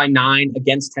lose by 9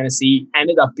 against Tennessee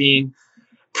ended up being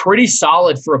pretty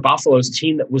solid for a Buffalo's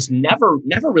team that was never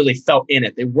really felt in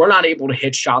it. They were not able to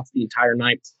hit shots the entire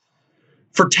night.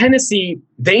 For Tennessee,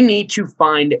 they need to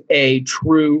find a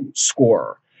true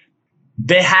scorer.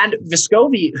 They had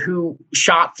Vescovi, who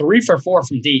shot 3 for 4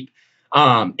 from deep.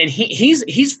 And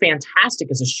he's fantastic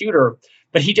as a shooter,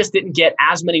 but he just didn't get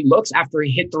as many looks after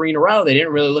he hit 3 in a row. They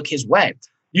didn't really look his way.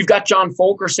 You've got John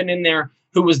Fulkerson in there,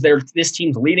 who was this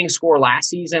team's leading scorer last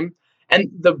season. And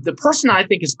the person I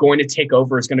think is going to take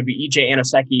over is going to be E.J.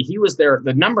 Anoseki. He was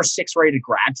the number 6 rated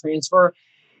grad transfer.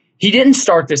 He didn't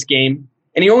start this game,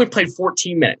 and he only played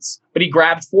 14 minutes, but he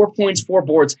grabbed 4 points, 4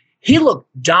 boards. He looked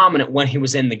dominant when he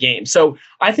was in the game. So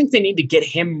I think they need to get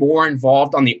him more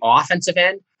involved on the offensive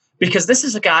end, because this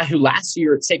is a guy who last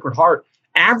year at Sacred Heart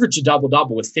averaged a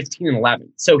double-double with 15 and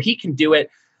 11. So he can do it.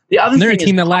 They're a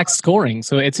team that lacks scoring.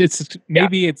 So it's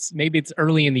maybe it's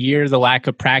early in the year, the lack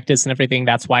of practice and everything.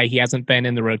 That's why he hasn't been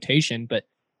in the rotation. But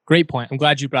great point. I'm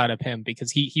glad you brought up him,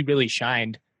 because he really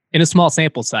shined in a small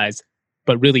sample size,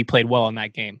 but really played well in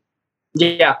that game.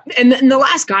 Yeah. And the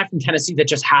last guy from Tennessee that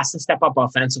just has to step up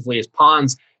offensively is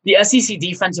Pons, the SEC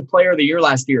Defensive Player of the Year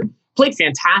last year. Played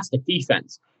fantastic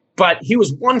defense, but he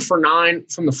was 1 for 9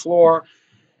 from the floor.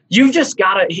 He's just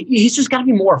got to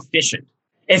be more efficient.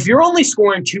 If you're only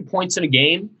scoring 2 points in a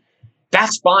game,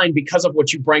 that's fine because of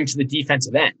what you bring to the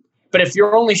defensive end. But if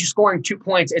you're only scoring 2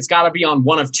 points, it's got to be on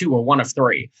 1 of 2 or 1 of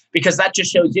 3, because that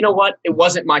just shows, it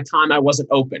wasn't my time. I wasn't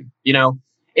open.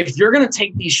 If you're going to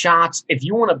take these shots, if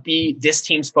you want to be this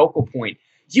team's focal point,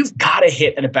 you've got to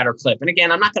hit at a better clip. And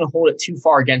again, I'm not going to hold it too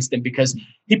far against him, because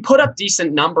he put up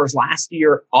decent numbers last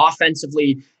year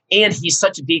offensively, and he's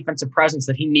such a defensive presence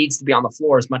that he needs to be on the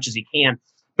floor as much as he can.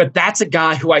 But that's a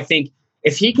guy who I think,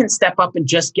 if he can step up and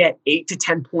just get 8 to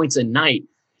 10 points a night,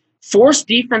 force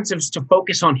defensives to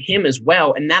focus on him as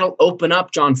well, and that'll open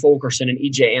up John Fulkerson and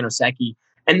E.J. Anoseki,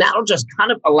 and that'll just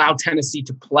kind of allow Tennessee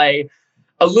to play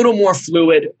a little more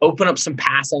fluid, open up some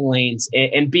passing lanes,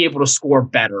 and be able to score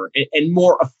better and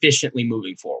more efficiently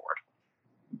moving forward.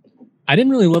 I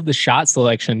didn't really love the shot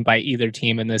selection by either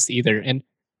team in this either. And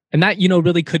that,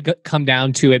 really could come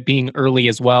down to it being early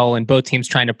as well, and both teams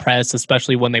trying to press,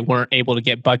 especially when they weren't able to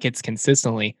get buckets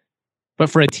consistently. But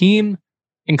for a team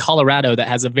in Colorado that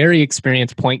has a very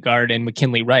experienced point guard in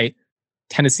McKinley Wright,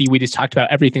 Tennessee, we just talked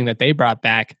about everything that they brought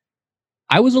back.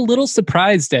 I was a little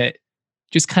surprised at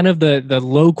just kind of the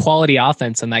low quality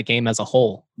offense in that game as a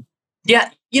whole. Yeah,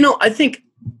 I think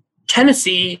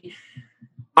Tennessee,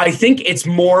 I think it's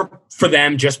more for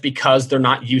them just because they're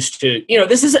not used to,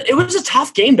 it was a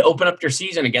tough game to open up your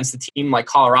season against a team like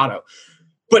Colorado.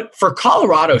 But for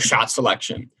Colorado shot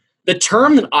selection, the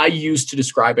term that I used to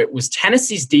describe it was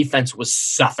Tennessee's defense was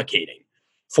suffocating,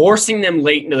 forcing them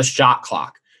late into the shot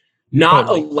clock, not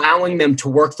allowing them to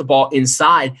work the ball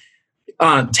inside.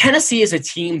 Tennessee is a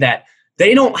team that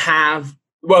they don't have,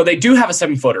 well, they do have a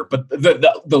 7-footer, but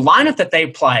the lineup that they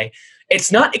play,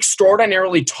 it's not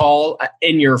extraordinarily tall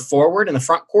in your forward in the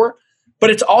front court, but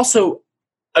it's also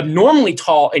abnormally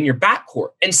tall in your back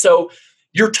court. And so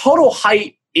your total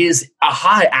height is a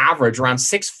high average, around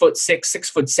 6'6",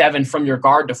 6'7" from your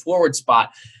guard to forward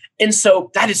spot. And so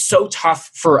that is so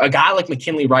tough for a guy like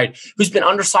McKinley Wright, who's been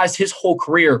undersized his whole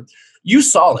career. You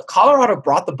saw it. Colorado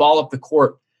brought the ball up the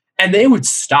court, and they would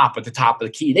stop at the top of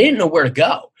the key. They didn't know where to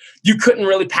go. You couldn't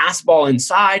really pass the ball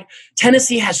inside.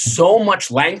 Tennessee has so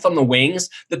much length on the wings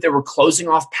that they were closing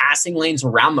off passing lanes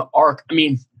around the arc. I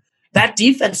mean, that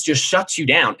defense just shuts you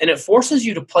down, and it forces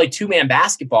you to play two-man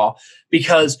basketball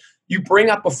because you bring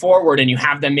up a forward and you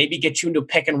have them maybe get you into a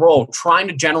pick and roll, trying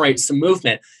to generate some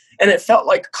movement. And it felt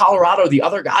like Colorado, the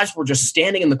other guys were just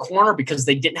standing in the corner because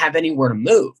they didn't have anywhere to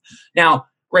move. Now,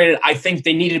 granted, I think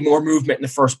they needed more movement in the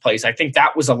first place. I think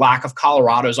that was a lack of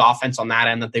Colorado's offense on that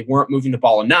end, that they weren't moving the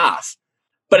ball enough.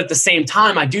 But at the same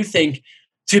time, I do think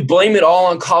to blame it all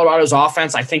on Colorado's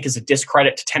offense, I think is a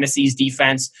discredit to Tennessee's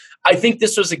defense. I think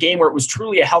this was a game where it was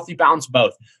truly a healthy balance of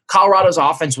both. Colorado's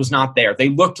offense was not there. They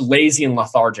looked lazy and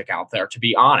lethargic out there, to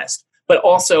be honest. But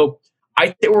also, I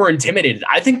think they were intimidated.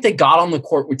 I think they got on the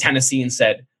court with Tennessee and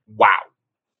said, wow.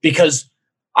 Because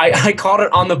I called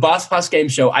it on the Bus Plus Game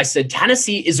Show. I said,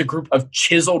 Tennessee is a group of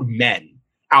chiseled men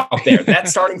out there. That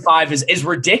starting five is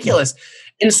ridiculous.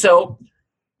 And so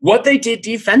what they did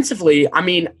defensively, I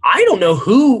mean, I don't know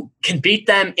who can beat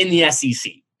them in the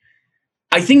SEC.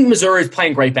 I think Missouri is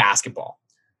playing great basketball.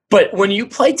 But when you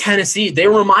play Tennessee, they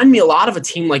remind me a lot of a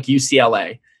team like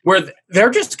UCLA, where they're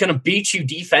just going to beat you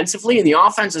defensively, and the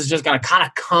offense is just going to kind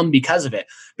of come because of it,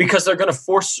 because they're going to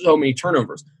force so many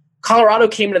turnovers. Colorado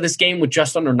came into this game with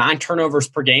just under 9 turnovers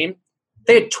per game.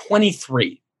 They had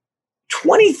 23.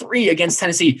 23 against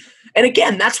Tennessee. And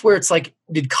again, that's where it's like,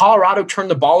 did Colorado turn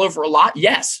the ball over a lot?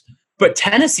 Yes. But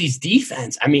Tennessee's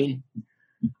defense, I mean,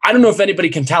 I don't know if anybody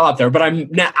can tell out there, but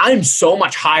I'm so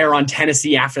much higher on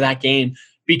Tennessee after that game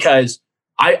because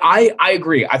I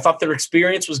agree. I thought their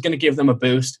experience was going to give them a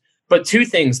boost. But two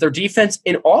things, their defense,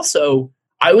 and also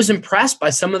I was impressed by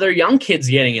some of their young kids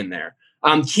getting in there.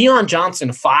 Keon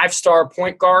Johnson, a 5-star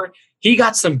point guard, he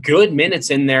got some good minutes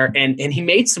in there, and he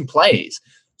made some plays.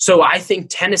 So I think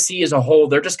Tennessee as a whole,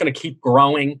 they're just going to keep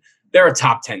growing. They're a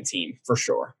top 10 team for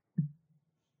sure.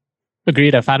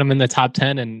 Agreed. I've had them in the top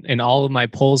 10 in all of my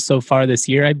polls so far this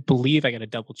year. I believe I got to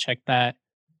double check that.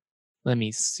 Let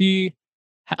me see.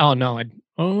 Oh, no.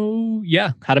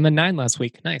 Had them at 9 last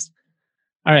week. Nice.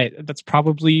 All right. That's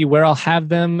probably where I'll have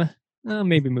them.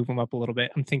 Maybe move them up a little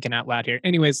bit. I'm thinking out loud here.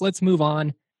 Anyways, let's move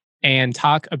on and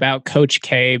talk about Coach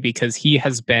K, because he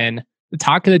has been the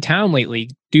talk of the town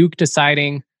lately. Duke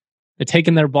deciding they're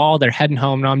taking their ball, they're heading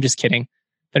home. No, I'm just kidding.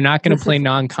 They're not going to play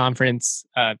non-conference.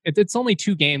 It's only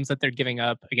 2 games that they're giving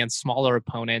up against smaller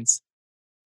opponents.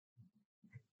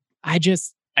 I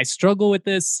struggle with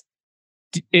this.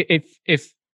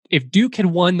 If Duke had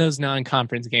won those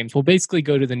non-conference games, we'll basically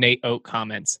go to the Nate Oat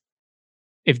comments.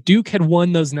 If Duke had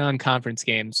won those non-conference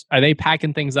games, are they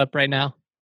packing things up right now?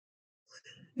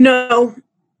 No,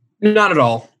 not at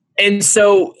all. And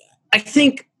so I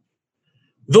think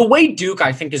the way Duke,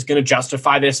 I think, is going to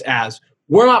justify this as,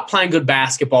 we're not playing good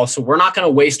basketball, so we're not going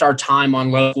to waste our time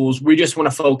on locals. We just want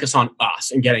to focus on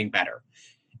us and getting better.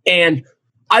 And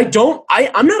I'm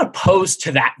not opposed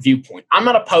to that viewpoint. I'm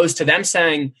not opposed to them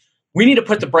saying, we need to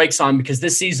put the brakes on because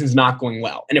this season's not going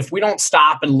well. And if we don't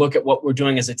stop and look at what we're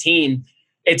doing as a team,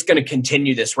 it's going to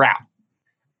continue this route.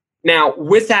 Now,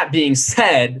 with that being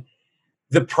said,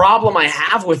 the problem I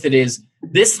have with it is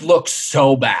this looks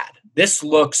so bad. This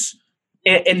looks,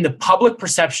 in the public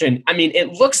perception, I mean,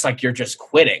 it looks like you're just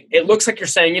quitting. It looks like you're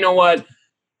saying, you know what?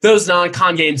 Those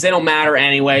non-con games, they don't matter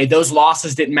anyway. Those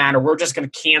losses didn't matter. We're just going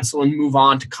to cancel and move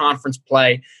on to conference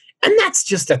play. And that's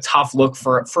just a tough look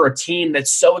for a team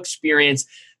that's so experienced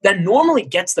that normally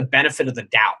gets the benefit of the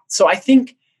doubt. So I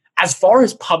think as far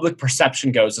as public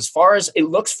perception goes, as far as it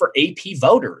looks for AP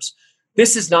voters,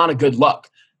 this is not a good look.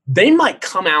 They might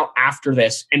come out after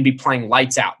this and be playing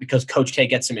lights out because Coach K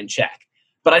gets them in check.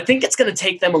 But I think it's going to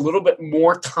take them a little bit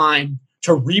more time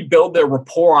to rebuild their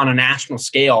rapport on a national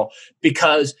scale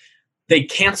because they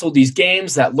canceled these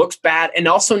games. That looks bad. And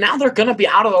also now they're going to be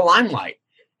out of the limelight.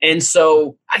 And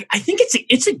so I think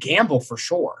it's a gamble for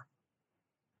sure.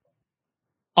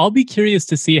 I'll be curious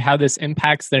to see how this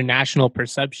impacts their national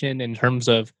perception in terms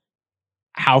of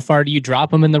how far do you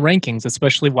drop them in the rankings,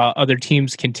 especially while other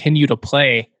teams continue to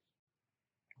play?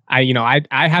 I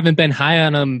haven't been high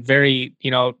on them very,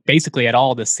 basically at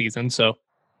all this season. So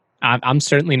I'm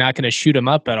certainly not going to shoot them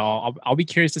up at all. I'll be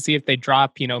curious to see if they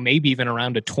drop, maybe even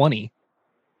around a 20.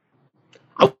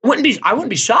 I wouldn't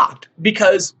be shocked,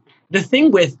 because the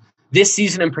thing with this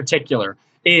season in particular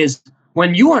is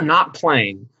when you are not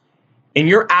playing and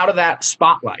you're out of that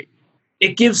spotlight,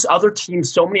 it gives other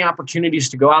teams so many opportunities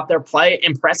to go out there, play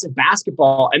impressive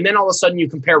basketball, and then all of a sudden you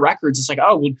compare records. It's like,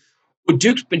 oh, well,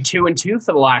 Duke's been 2-2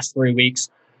 for the last 3 weeks.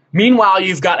 Meanwhile,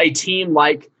 you've got a team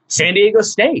like San Diego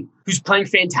State who's playing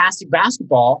fantastic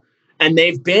basketball, and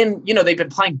they've been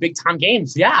playing big time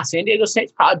games. Yeah, San Diego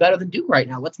State's probably better than Duke right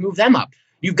now. Let's move them up.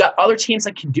 You've got other teams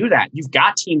that can do that. You've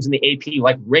got teams in the AP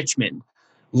like Richmond,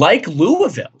 like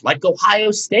Louisville, like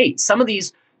Ohio State. Some of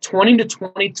these 20 to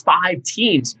 25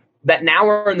 teams that now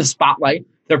are in the spotlight,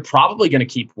 they're probably going to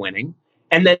keep winning.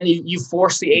 And then you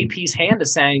force the AP's hand to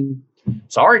saying,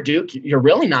 sorry, Duke, you're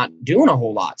really not doing a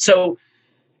whole lot. So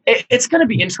it's going to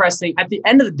be interesting. At the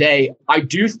end of the day, I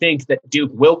do think that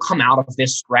Duke will come out of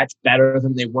this stretch better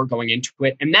than they were going into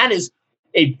it. And that is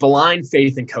a blind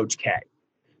faith in Coach K.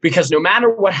 Because no matter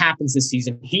what happens this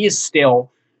season, he is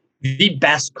still the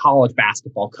best college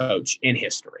basketball coach in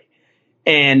history.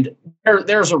 And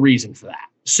there's a reason for that.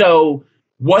 So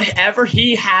whatever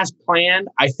he has planned,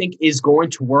 I think is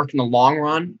going to work in the long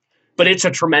run. But it's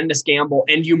a tremendous gamble,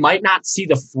 and you might not see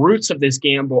the fruits of this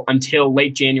gamble until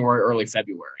late January, early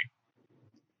February.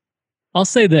 I'll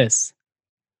say this.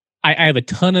 I have a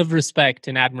ton of respect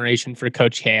and admiration for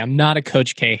Coach K. I'm not a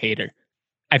Coach K hater.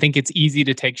 I think it's easy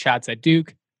to take shots at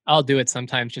Duke. I'll do it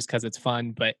sometimes just because it's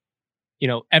fun, but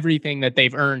everything that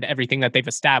they've earned, everything that they've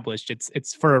established,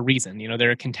 it's for a reason.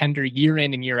 They're a contender year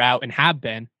in and year out, and have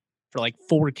been for like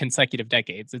 4 consecutive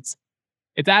decades. It's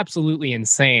absolutely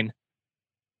insane.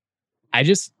 I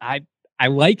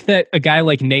like that a guy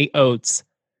like Nate Oates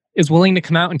is willing to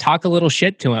come out and talk a little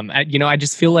shit to him. I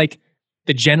just feel like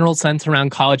the general sense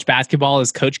around college basketball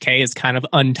is Coach K is kind of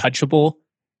untouchable.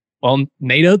 Well,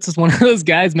 Nate Oates is one of those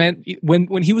guys, man.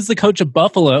 When he was the coach of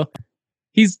Buffalo,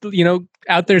 he's,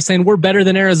 out there saying we're better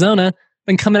than Arizona,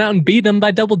 then coming out and beat them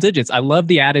by double digits. I love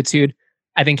the attitude.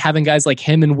 I think having guys like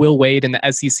him and Will Wade in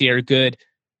the SEC are good.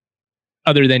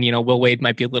 Other than, Will Wade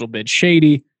might be a little bit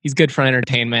shady. He's good for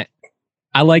entertainment.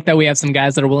 I like that we have some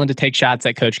guys that are willing to take shots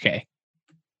at Coach K.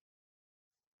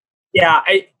 Yeah,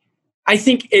 I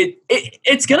think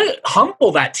it's going to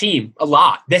humble that team a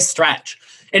lot, this stretch.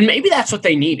 And maybe that's what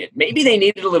they needed. Maybe they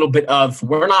needed a little bit of,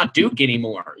 we're not Duke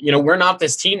anymore. We're not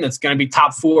this team that's going to be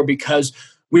top 4 because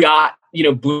we got,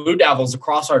 Blue Devils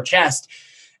across our chest.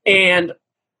 And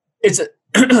it's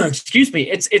excuse me,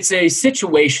 it's a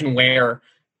situation where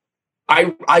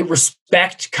I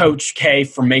respect Coach K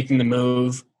for making the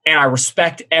move. And I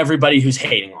respect everybody who's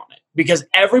hating on it, because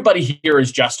everybody here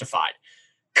is justified.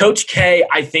 Coach K,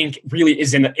 I think, really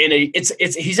is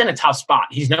he's in a tough spot.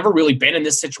 He's never really been in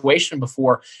this situation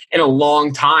before in a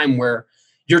long time, where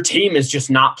your team is just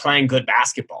not playing good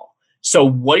basketball. So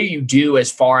what do you do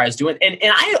as far as doing? And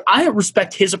I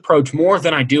respect his approach more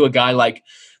than I do a guy like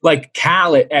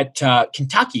Cal at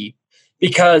Kentucky,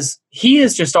 because he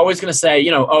is just always going to say,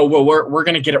 oh, well, we're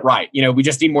going to get it right. We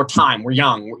just need more time. We're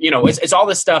young. It's all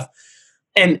this stuff.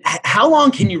 And how long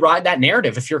can you ride that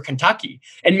narrative if you're Kentucky?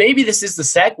 And maybe this is the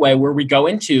segue where we go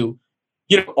into,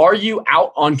 are you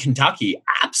out on Kentucky?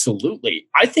 Absolutely.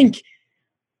 I think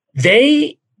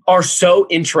they are so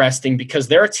interesting because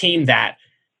they're a team that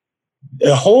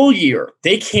the whole year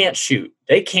they can't shoot.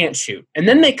 And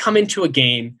then they come into a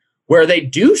game where they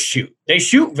do shoot. They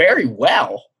shoot very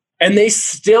well. And they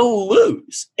still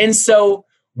lose. And so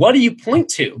what do you point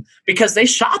to? Because they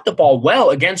shot the ball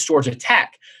well against Georgia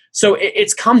Tech. So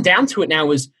it's come down to it now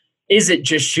is it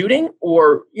just shooting,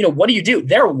 or, what do you do?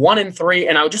 They're 1-3,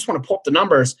 and I just want to pull up the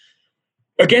numbers.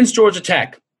 Against Georgia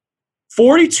Tech,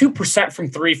 42%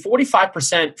 from 3,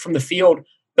 45% from the field.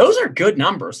 Those are good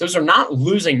numbers. Those are not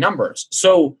losing numbers.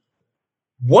 So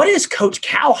what does Coach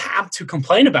Cal have to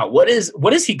complain about? What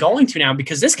is he going to now?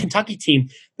 Because this Kentucky team,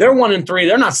 they're 1-3.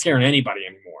 They're not scaring anybody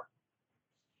anymore.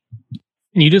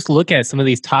 And you just look at some of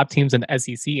these top teams in the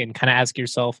SEC and kind of ask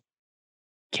yourself,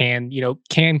 can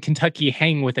Kentucky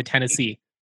hang with a Tennessee?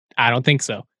 I don't think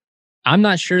so. I'm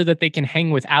not sure that they can hang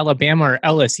with Alabama or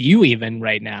LSU even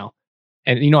right now.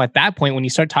 And, at that point, when you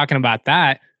start talking about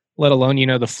that, let alone,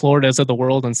 the Floridas of the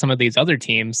world and some of these other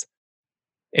teams,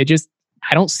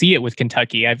 I don't see it with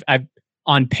Kentucky. I've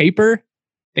on paper,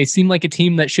 they seem like a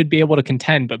team that should be able to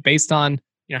contend, but based on,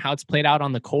 how it's played out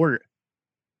on the court,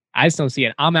 I just don't see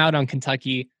it. I'm out on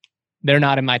Kentucky. They're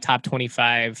not in my top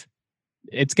 25.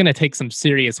 it's going to take some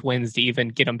serious wins to even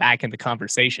get them back in the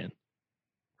conversation.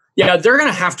 Yeah, they're going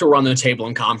to have to run the table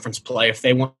in conference play if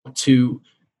they want to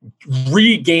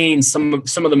regain some of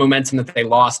the momentum that they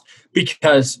lost,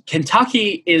 because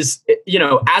Kentucky is,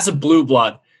 as a blue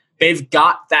blood, they've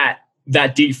got that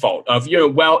default of,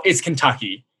 well, it's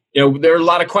Kentucky. There are a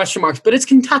lot of question marks, but it's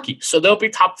Kentucky, so they'll be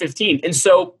top 15. And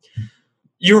so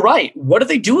you're right. What do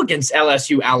they do against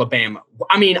LSU, Alabama?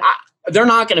 I mean, they're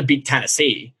not going to beat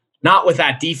Tennessee, not with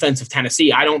that defense of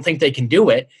Tennessee. I don't think they can do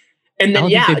it. And then, I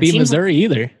don't think they beat Missouri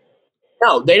either.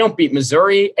 No, they don't beat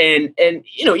Missouri. And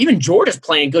even Georgia's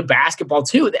playing good basketball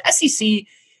too. The SEC,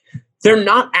 they're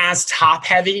not as top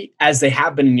heavy as they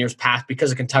have been in years past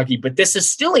because of Kentucky, but this is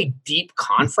still a deep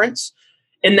conference.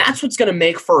 And that's what's going to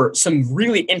make for some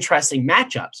really interesting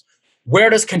matchups. Where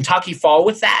does Kentucky fall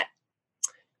with that?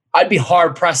 I'd be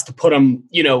hard pressed to put them,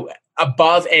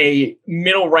 above a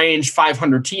middle range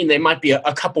 500 team. They might be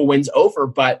a couple wins over,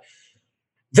 but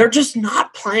they're just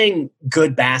not playing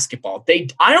good basketball.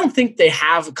 I don't think they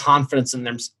have confidence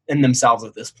in themselves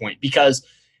at this point, because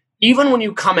even when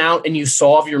you come out and you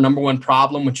solve your number one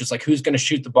problem, which is like who's going to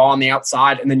shoot the ball on the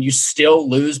outside, and then you still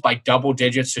lose by double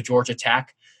digits to Georgia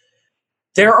Tech,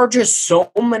 there are just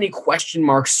so many question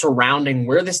marks surrounding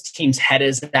where this team's head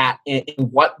is at and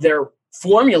what their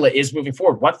formula is moving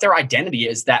forward, what their identity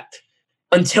is, that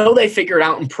until they figure it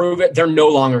out and prove it, they're no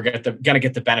longer going to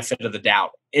get the benefit of the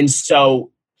doubt. And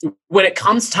so when it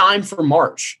comes time for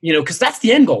March, because that's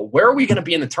the end goal, where are we going to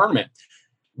be in the tournament?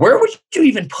 Where would you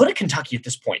even put a Kentucky at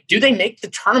this point? Do they make the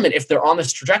tournament if they're on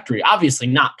this trajectory? Obviously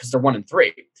not, because they're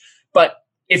 1-3. But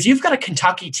if you've got a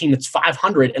Kentucky team that's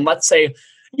 500, and let's say,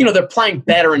 they're playing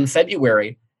better in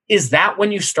February, is that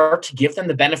when you start to give them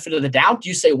the benefit of the doubt? Do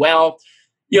you say, well,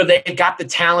 they've got the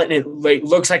talent and it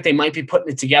looks like they might be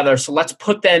putting it together, so let's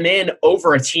put them in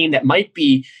over a team that might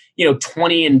be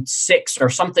 20-6 or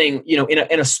something,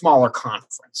 in a smaller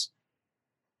conference.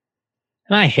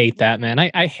 And I hate that, man.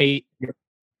 I hate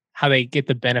how they get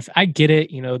the benefit. I get it,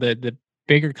 the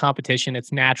bigger competition,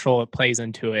 it's natural, it plays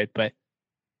into it, but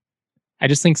I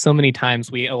just think so many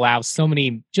times we allow so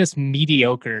many just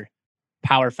mediocre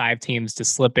Power 5 teams to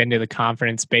slip into the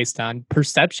conference based on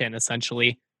perception,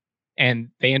 essentially, and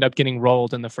they end up getting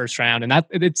rolled in the first round. And that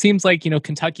it seems like,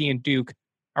 Kentucky and Duke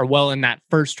are well in that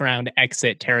first round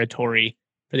exit territory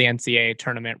for the NCAA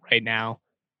tournament right now.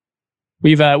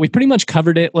 We've pretty much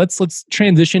covered it. Let's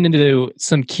transition into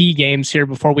some key games here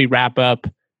before we wrap up.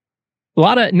 A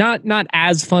lot of not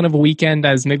as fun of a weekend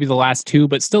as maybe the last two,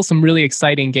 but still some really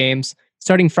exciting games.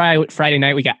 Starting Friday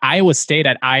night, we got Iowa State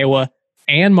at Iowa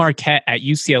and Marquette at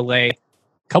UCLA. A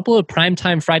couple of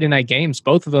primetime Friday night games,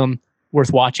 both of them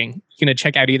worth watching. You gonna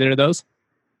check out either of those?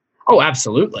 Oh,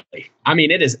 absolutely. I mean,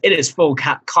 it is full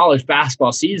college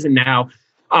basketball season now.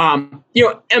 I'm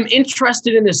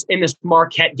interested in this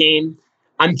Marquette game.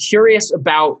 I'm curious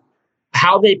about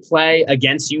how they play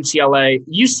against UCLA.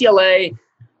 UCLA,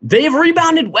 they've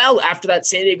rebounded well after that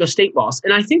San Diego State loss.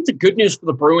 And I think the good news for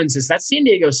the Bruins is that San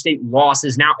Diego State loss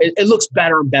is now, it looks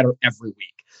better and better every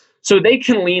week. So they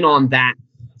can lean on that.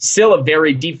 Still a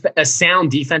very a sound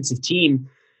defensive team.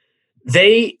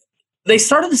 They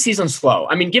started the season slow.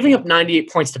 I mean, giving up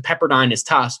 98 points to Pepperdine is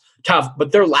tough,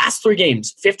 but their last three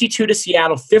games, 52 to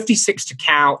Seattle, 56 to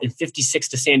Cal, and 56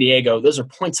 to San Diego, those are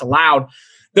points allowed.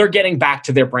 They're getting back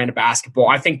to their brand of basketball.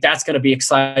 I think that's going to be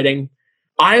exciting.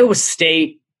 Iowa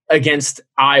State against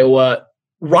Iowa,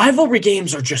 rivalry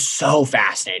games are just so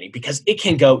fascinating because it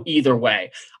can go either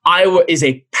way. Iowa is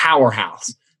a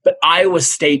powerhouse, but Iowa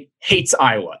State hates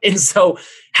Iowa. And so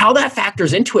how that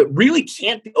factors into it really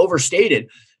can't be overstated.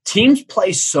 Teams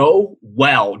play so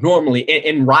well normally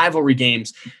in rivalry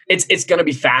games. It's going to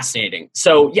be fascinating.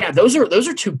 So yeah, those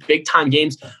are two big time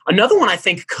games. Another one I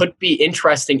think could be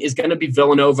interesting is going to be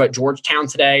Villanova at Georgetown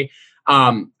today.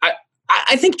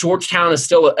 I think Georgetown is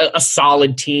still a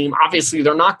solid team. Obviously,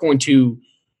 they're not going to.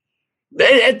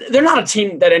 They're not a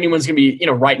team that anyone's going to be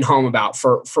writing home about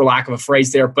for lack of a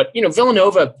phrase there. But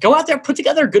Villanova, go out there, put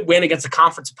together a good win against a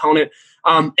conference opponent,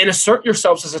 and assert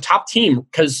yourselves as a top team,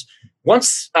 because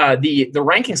once the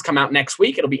rankings come out next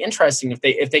week, it'll be interesting if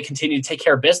they continue to take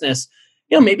care of business.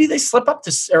 Maybe they slip up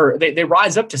to, or they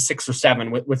rise up to 6 or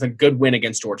 7 with a good win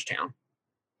against Georgetown.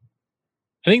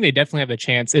 I think they definitely have a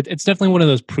chance. It's definitely one of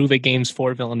those prove it games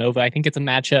for Villanova. I think it's a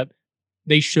matchup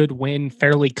they should win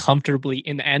fairly comfortably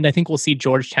in the end. I think we'll see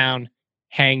Georgetown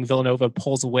hang Villanova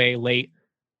pulls away late.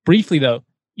 Briefly, though,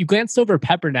 you glanced over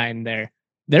Pepperdine there.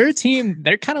 They're a team,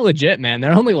 they're kind of legit, man.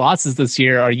 Their only losses this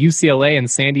year are UCLA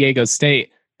and San Diego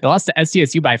State. They lost to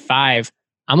SDSU by 5.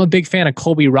 I'm a big fan of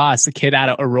Colby Ross, the kid out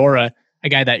of Aurora, a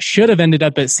guy that should have ended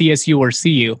up at CSU or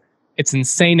CU. It's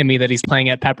insane to me that he's playing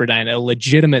at Pepperdine, a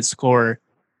legitimate scorer.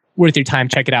 Worth your time.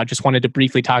 Check it out. Just wanted to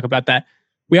briefly talk about that.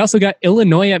 We also got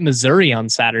Illinois at Missouri on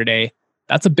Saturday.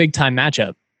 That's a big time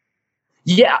matchup.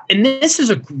 Yeah, and this is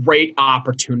a great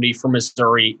opportunity for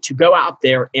Missouri to go out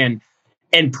there and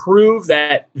prove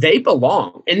that they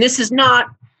belong. And this is not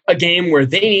a game where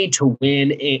they need to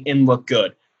win and look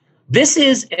good. This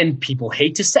is, and people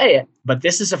hate to say it, but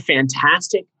this is a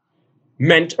fantastic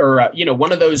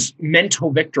one of those mental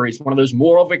victories, one of those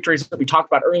moral victories that we talked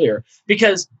about earlier,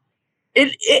 because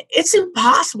it's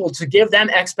impossible to give them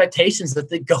expectations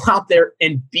that they go out there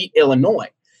and beat Illinois.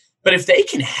 But if they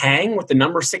can hang with the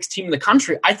number 6 team in the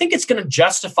country, I think it's going to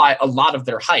justify a lot of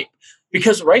their hype,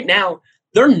 because right now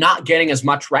they're not getting as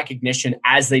much recognition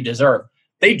as they deserve.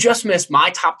 They just missed my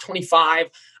top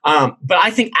 25. But I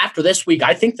think after this week,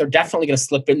 I think they're definitely going to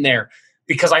slip in there,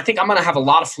 because I think I'm going to have a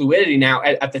lot of fluidity now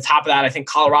at the top of that. I think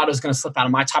Colorado is going to slip out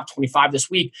of my top 25 this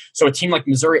week. So a team like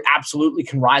Missouri absolutely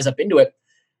can rise up into it.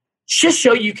 Just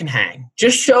show you can hang.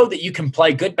 Just show that you can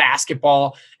play good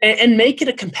basketball and make it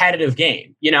a competitive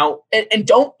game, and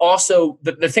don't also,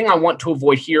 the thing I want to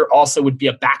avoid here also would be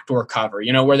a backdoor cover,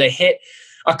 where they hit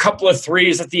a couple of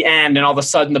threes at the end and all of a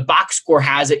sudden the box score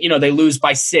has it, they lose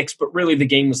by 6, but really the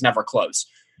game was never close.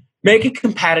 Make it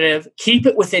competitive, keep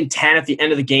it within 10 at the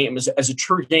end of the game as a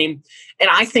true game. And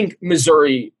I think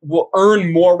Missouri will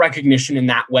earn more recognition in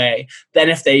that way than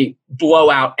if they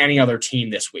blow out any other team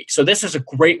this week. So this is a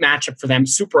great matchup for them.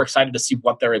 Super excited to see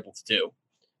what they're able to do.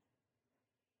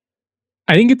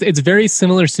 I think it's a very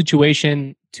similar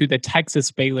situation to the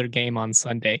Texas-Baylor game on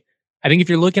Sunday. I think if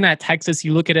you're looking at Texas,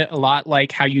 you look at it a lot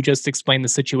like how you just explained the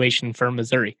situation for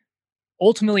Missouri.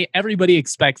 Ultimately, everybody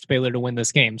expects Baylor to win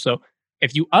this game. So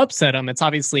if you upset them, it's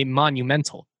obviously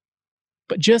monumental.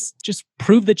 But just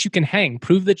prove that you can hang.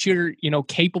 Prove that you're,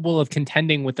 capable of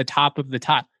contending with the top of the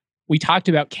top. We talked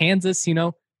about Kansas,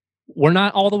 we're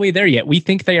not all the way there yet. We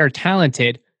think they are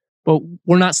talented, but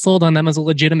we're not sold on them as a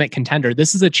legitimate contender.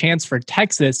 This is a chance for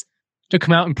Texas to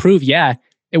come out and prove, yeah,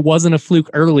 it wasn't a fluke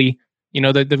early.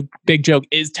 The big joke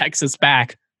is Texas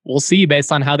back. We'll see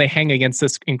based on how they hang against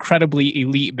this incredibly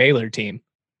elite Baylor team.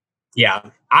 Yeah,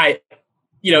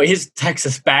 his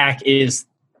Texas back is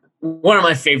one of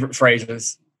my favorite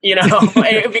phrases,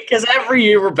 because every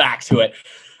year we're back to it.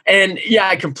 And yeah,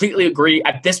 I completely agree.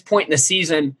 At this point in the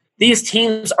season, these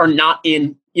teams are not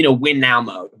in, win now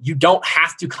mode. You don't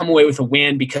have to come away with a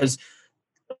win because,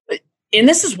 and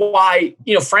this is why,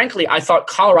 frankly, I thought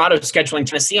Colorado scheduling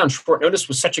Tennessee on short notice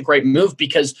was such a great move,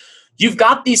 because you've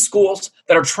got these schools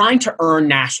that are trying to earn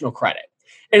national credit.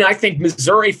 And I think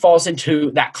Missouri falls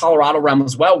into that Colorado realm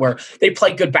as well, where they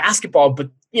play good basketball, but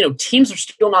teams are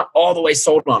still not all the way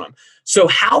sold on them. So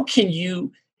how can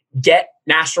you get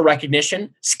national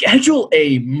recognition? Schedule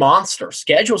a monster.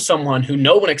 Schedule someone who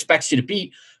no one expects you to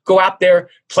beat. Go out there,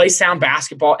 play sound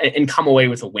basketball, and come away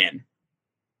with a win.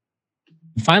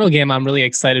 Final game I'm really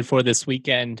excited for this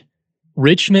weekend,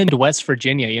 Richmond, West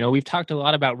Virginia. We've talked a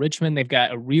lot about Richmond. They've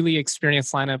got a really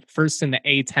experienced lineup, first in the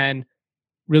A10.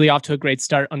 Really off to a great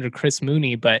start under Chris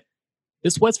Mooney, but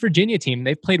this West Virginia team,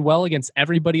 they've played well against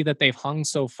everybody that they've hung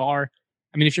so far.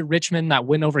 I mean, if you're Richmond, that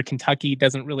win over Kentucky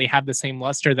doesn't really have the same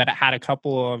luster that it had a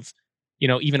couple of,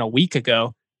 even a week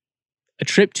ago. A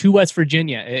trip to West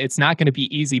Virginia, it's not going to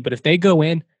be easy, but if they go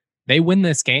in, they win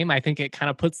this game, I think it kind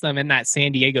of puts them in that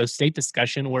San Diego State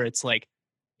discussion where it's like,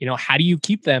 how do you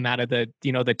keep them out of the,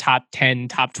 the top 10,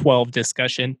 top 12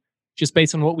 discussion just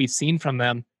based on what we've seen from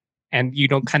them? And,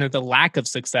 kind of the lack of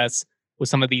success with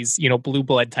some of these, blue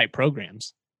blood type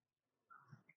programs.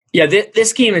 Yeah,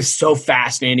 this game is so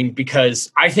fascinating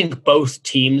because I think both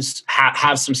teams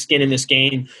have some skin in this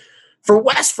game. For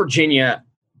West Virginia,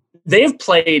 they've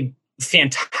played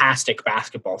fantastic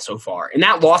basketball so far. And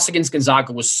that loss against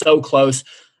Gonzaga was so close.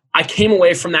 I came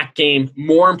away from that game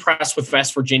more impressed with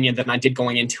West Virginia than I did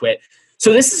going into it.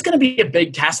 So this is going to be a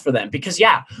big test for them because,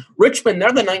 yeah, Richmond,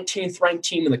 they're the 19th ranked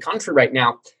team in the country right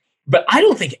now. But I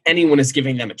don't think anyone is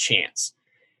giving them a chance.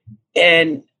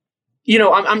 And,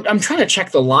 I'm trying to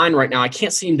check the line right now. I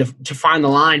can't seem to find the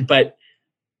line. But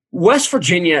West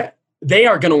Virginia, they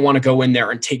are going to want to go in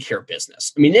there and take care of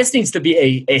business. I mean, this needs to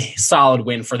be a solid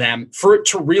win for them, for it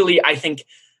to really, I think,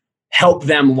 help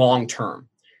them long term.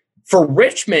 For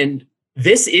Richmond,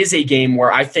 this is a game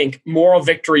where I think moral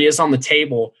victory is on the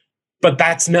table. But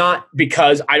that's not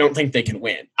because I don't think they can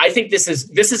win. I think this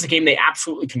is a game they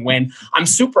absolutely can win. I'm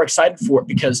super excited for it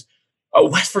because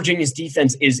West Virginia's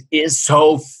defense is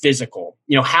so physical.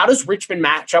 How does Richmond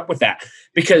match up with that?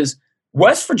 Because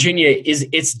West Virginia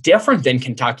it's different than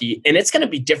Kentucky, and it's going to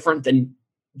be different than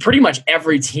pretty much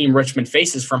every team Richmond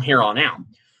faces from here on out.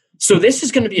 So this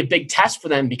is going to be a big test for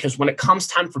them because when it comes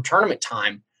time for tournament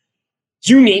time,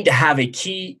 you need to have a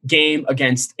key game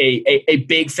against a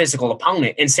big physical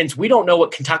opponent. And since we don't know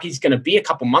what Kentucky's going to be a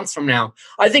couple months from now,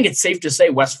 I think it's safe to say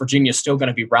West Virginia is still going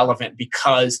to be relevant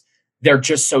because they're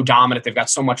just so dominant. They've got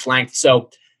so much length.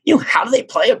 So, how do they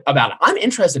play about it? I'm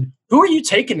interested. Who are you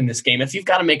taking in this game if you've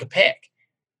got to make a pick?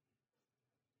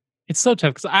 It's so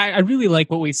tough because I really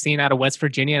like what we've seen out of West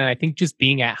Virginia. And I think just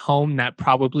being at home, that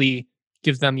probably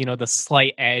gives them, the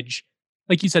slight edge.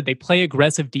 Like you said, they play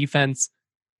aggressive defense.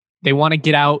 They want to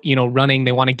get out, running.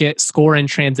 They want to get score in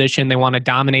transition. They want to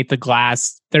dominate the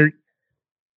glass. They're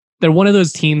one of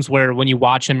those teams where when you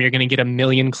watch them, you're going to get a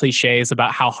million cliches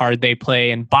about how hard they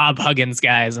play and Bob Huggins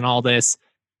guys and all this.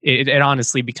 It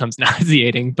honestly becomes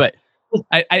nauseating. But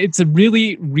it's a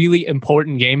really, really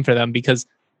important game for them because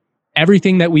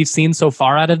everything that we've seen so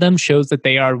far out of them shows that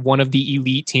they are one of the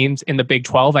elite teams in the Big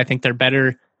 12. I think they're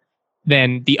better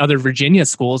than the other Virginia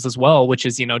schools as well, which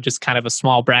is, just kind of a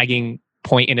small bragging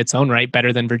point in its own right,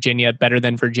 better than Virginia, better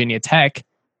than Virginia Tech.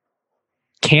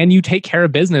 Can you take care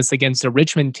of business against a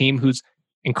Richmond team who's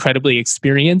incredibly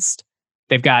experienced?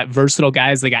 They've got versatile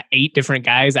guys. They got 8 different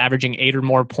guys averaging 8 or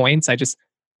more points. I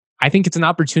think it's an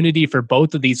opportunity for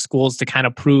both of these schools to kind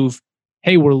of prove,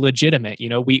 hey, we're legitimate.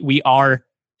 We are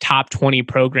top 20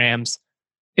 programs.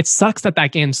 It sucks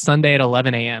that game's Sunday at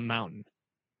 11 a.m. Mountain,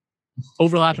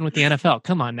 overlapping with the NFL.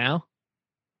 Come on now.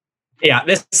 Yeah,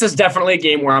 this is definitely a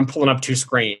game where I'm pulling up 2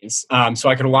 screens so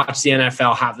I can watch the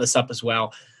NFL, have this up as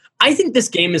well. I think this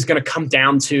game is going to come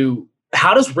down to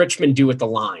how does Richmond do at the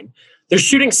line? They're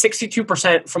shooting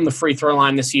 62% from the free throw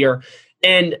line this year.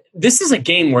 And this is a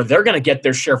game where they're going to get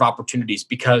their share of opportunities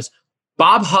because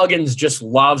Bob Huggins just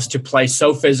loves to play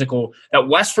so physical that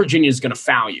West Virginia is going to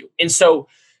foul you. And so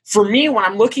for me, when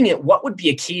I'm looking at what would be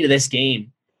a key to this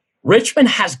game, Richmond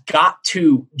has got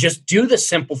to just do the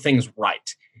simple things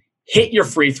right. Hit your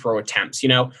free throw attempts,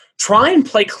 try and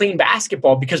play clean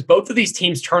basketball because both of these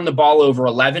teams turn the ball over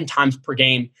 11 times per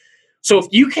game. So if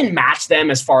you can match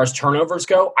them as far as turnovers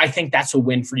go, I think that's a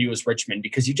win for you as Richmond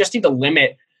because you just need to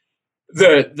limit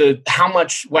the how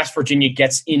much West Virginia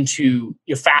gets into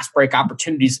your fast break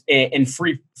opportunities and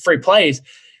free plays.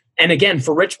 And again,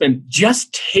 for Richmond,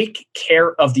 just take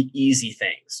care of the easy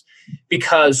things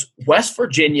because West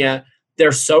Virginia,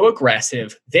 they're so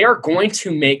aggressive. They are going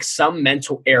to make some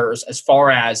mental errors as far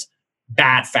as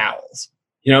bad fouls.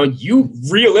 You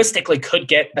realistically could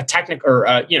get a technical or,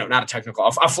 not a technical,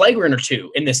 a flagrant or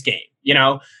 2 in this game.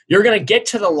 You're going to get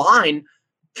to the line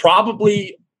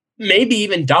probably maybe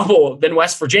even double than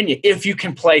West Virginia if you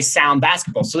can play sound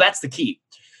basketball. So that's the key.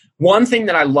 One thing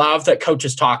that I love that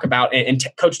coaches talk about, and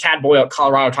Coach Tad Boyle at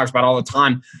Colorado talks about all the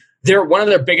time, one of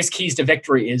their biggest keys to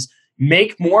victory is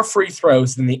make more free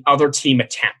throws than the other team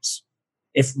attempts.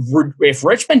 If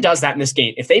Richmond does that in this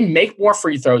game, if they make more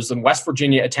free throws than West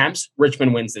Virginia attempts,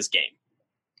 Richmond wins this game.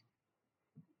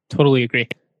 Totally agree.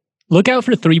 Look out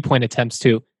for 3-point attempts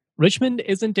too. Richmond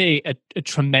isn't a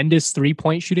tremendous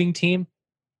 3-point shooting team.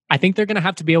 I think they're going to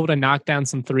have to be able to knock down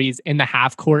some threes in the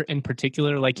half court in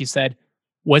particular. Like you said,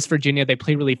 West Virginia, they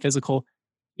play really physical.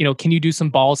 Can you do some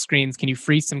ball screens? Can you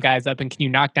freeze some guys up? And can you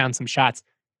knock down some shots?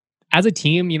 As a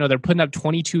team, they're putting up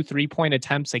 22 3-point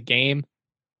attempts a game.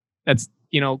 That's,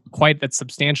 that's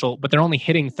substantial, but they're only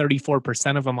hitting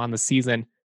 34% of them on the season.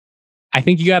 I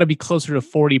think you got to be closer to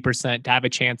 40% to have a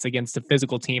chance against a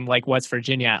physical team like West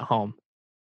Virginia at home.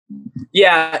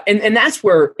 Yeah, and that's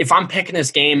where, if I'm picking this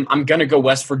game, I'm going to go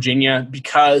West Virginia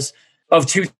because of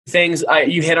 2 things.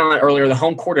 You hit on it earlier, the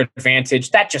home court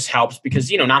advantage. That just helps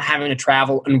because, not having to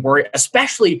travel and worry,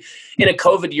 especially in a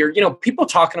COVID year, people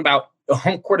talking about the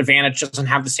home court advantage doesn't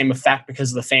have the same effect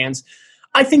because of the fans.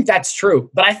 I think that's true.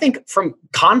 But I think from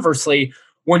conversely,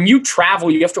 when you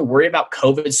travel, you have to worry about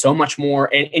COVID so much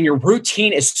more, and your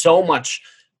routine is so much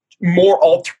more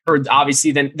altered,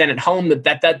 obviously, than at home,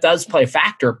 that does play a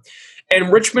factor.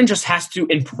 And Richmond just has to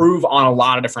improve on a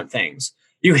lot of different things.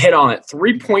 You hit on it.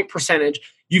 3-point percentage,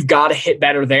 you've got to hit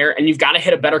better there, and you've got to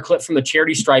hit a better clip from the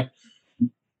charity stripe.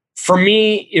 For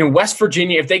me, West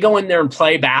Virginia, if they go in there and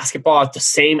play basketball at the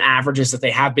same averages that they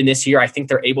have been this year, I think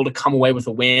they're able to come away with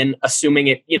a win,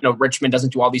 assuming Richmond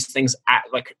doesn't do all these things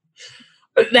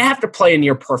they have to play a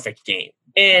near perfect game.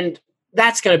 And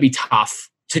that's going to be tough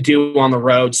to do on the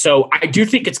road. So I do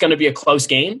think it's going to be a close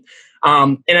game.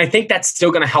 And I think that's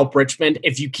still going to help Richmond.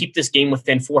 If you keep this game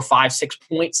within 4, 5, 6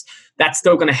 points, that's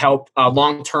still going to help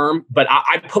long term. But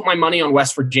I'd put my money on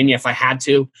West Virginia if I had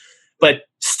to. But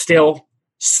still,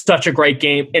 such a great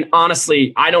game. And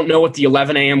honestly, I don't know what the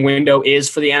 11 a.m. window is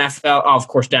for the NFL. Oh, of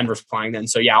course, Denver's playing then.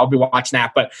 So, yeah, I'll be watching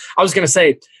that. But I was going to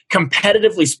say,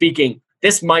 competitively speaking,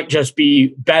 this might just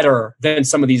be better than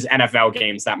some of these NFL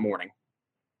games that morning.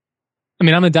 I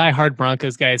mean, I'm a diehard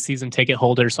Broncos guy, season ticket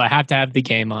holder, so I have to have the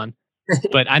game on.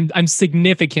 But I'm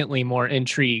significantly more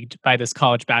intrigued by this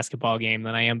college basketball game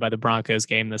than I am by the Broncos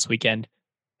game this weekend.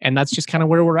 And that's just kind of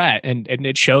where we're at. And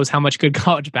it shows how much good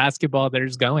college basketball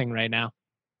there's going right now.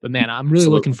 But man, I'm really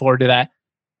looking forward to that.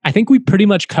 I think we pretty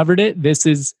much covered it. This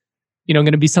is, going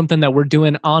to be something that we're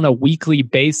doing on a weekly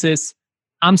basis.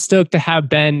 I'm stoked to have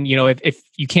Ben. If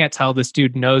you can't tell, this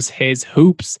dude knows his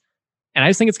hoops. And I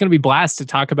just think it's going to be blast to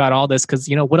talk about all this because,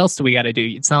 what else do we got to do?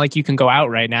 It's not like you can go out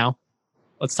right now.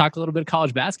 Let's talk a little bit of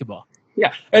college basketball.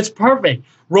 Yeah, it's perfect.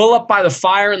 Roll up by the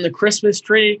fire in the Christmas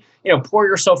tree, pour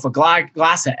yourself a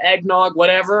glass of eggnog,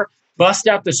 whatever, bust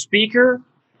out the speaker.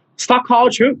 Let's talk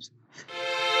college hoops.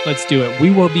 Let's do it.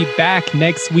 We will be back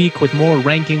next week with more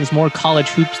rankings, more college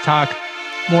hoops talk,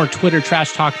 more Twitter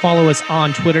trash talk. Follow us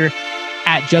on Twitter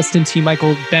at Justin T.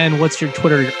 Michael. Ben, what's your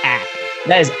Twitter at?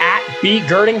 That is at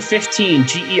bgirding15,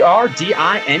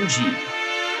 Gerding.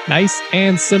 Nice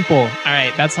and simple. All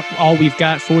right, that's all we've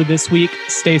got for this week.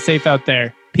 Stay safe out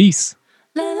there. Peace.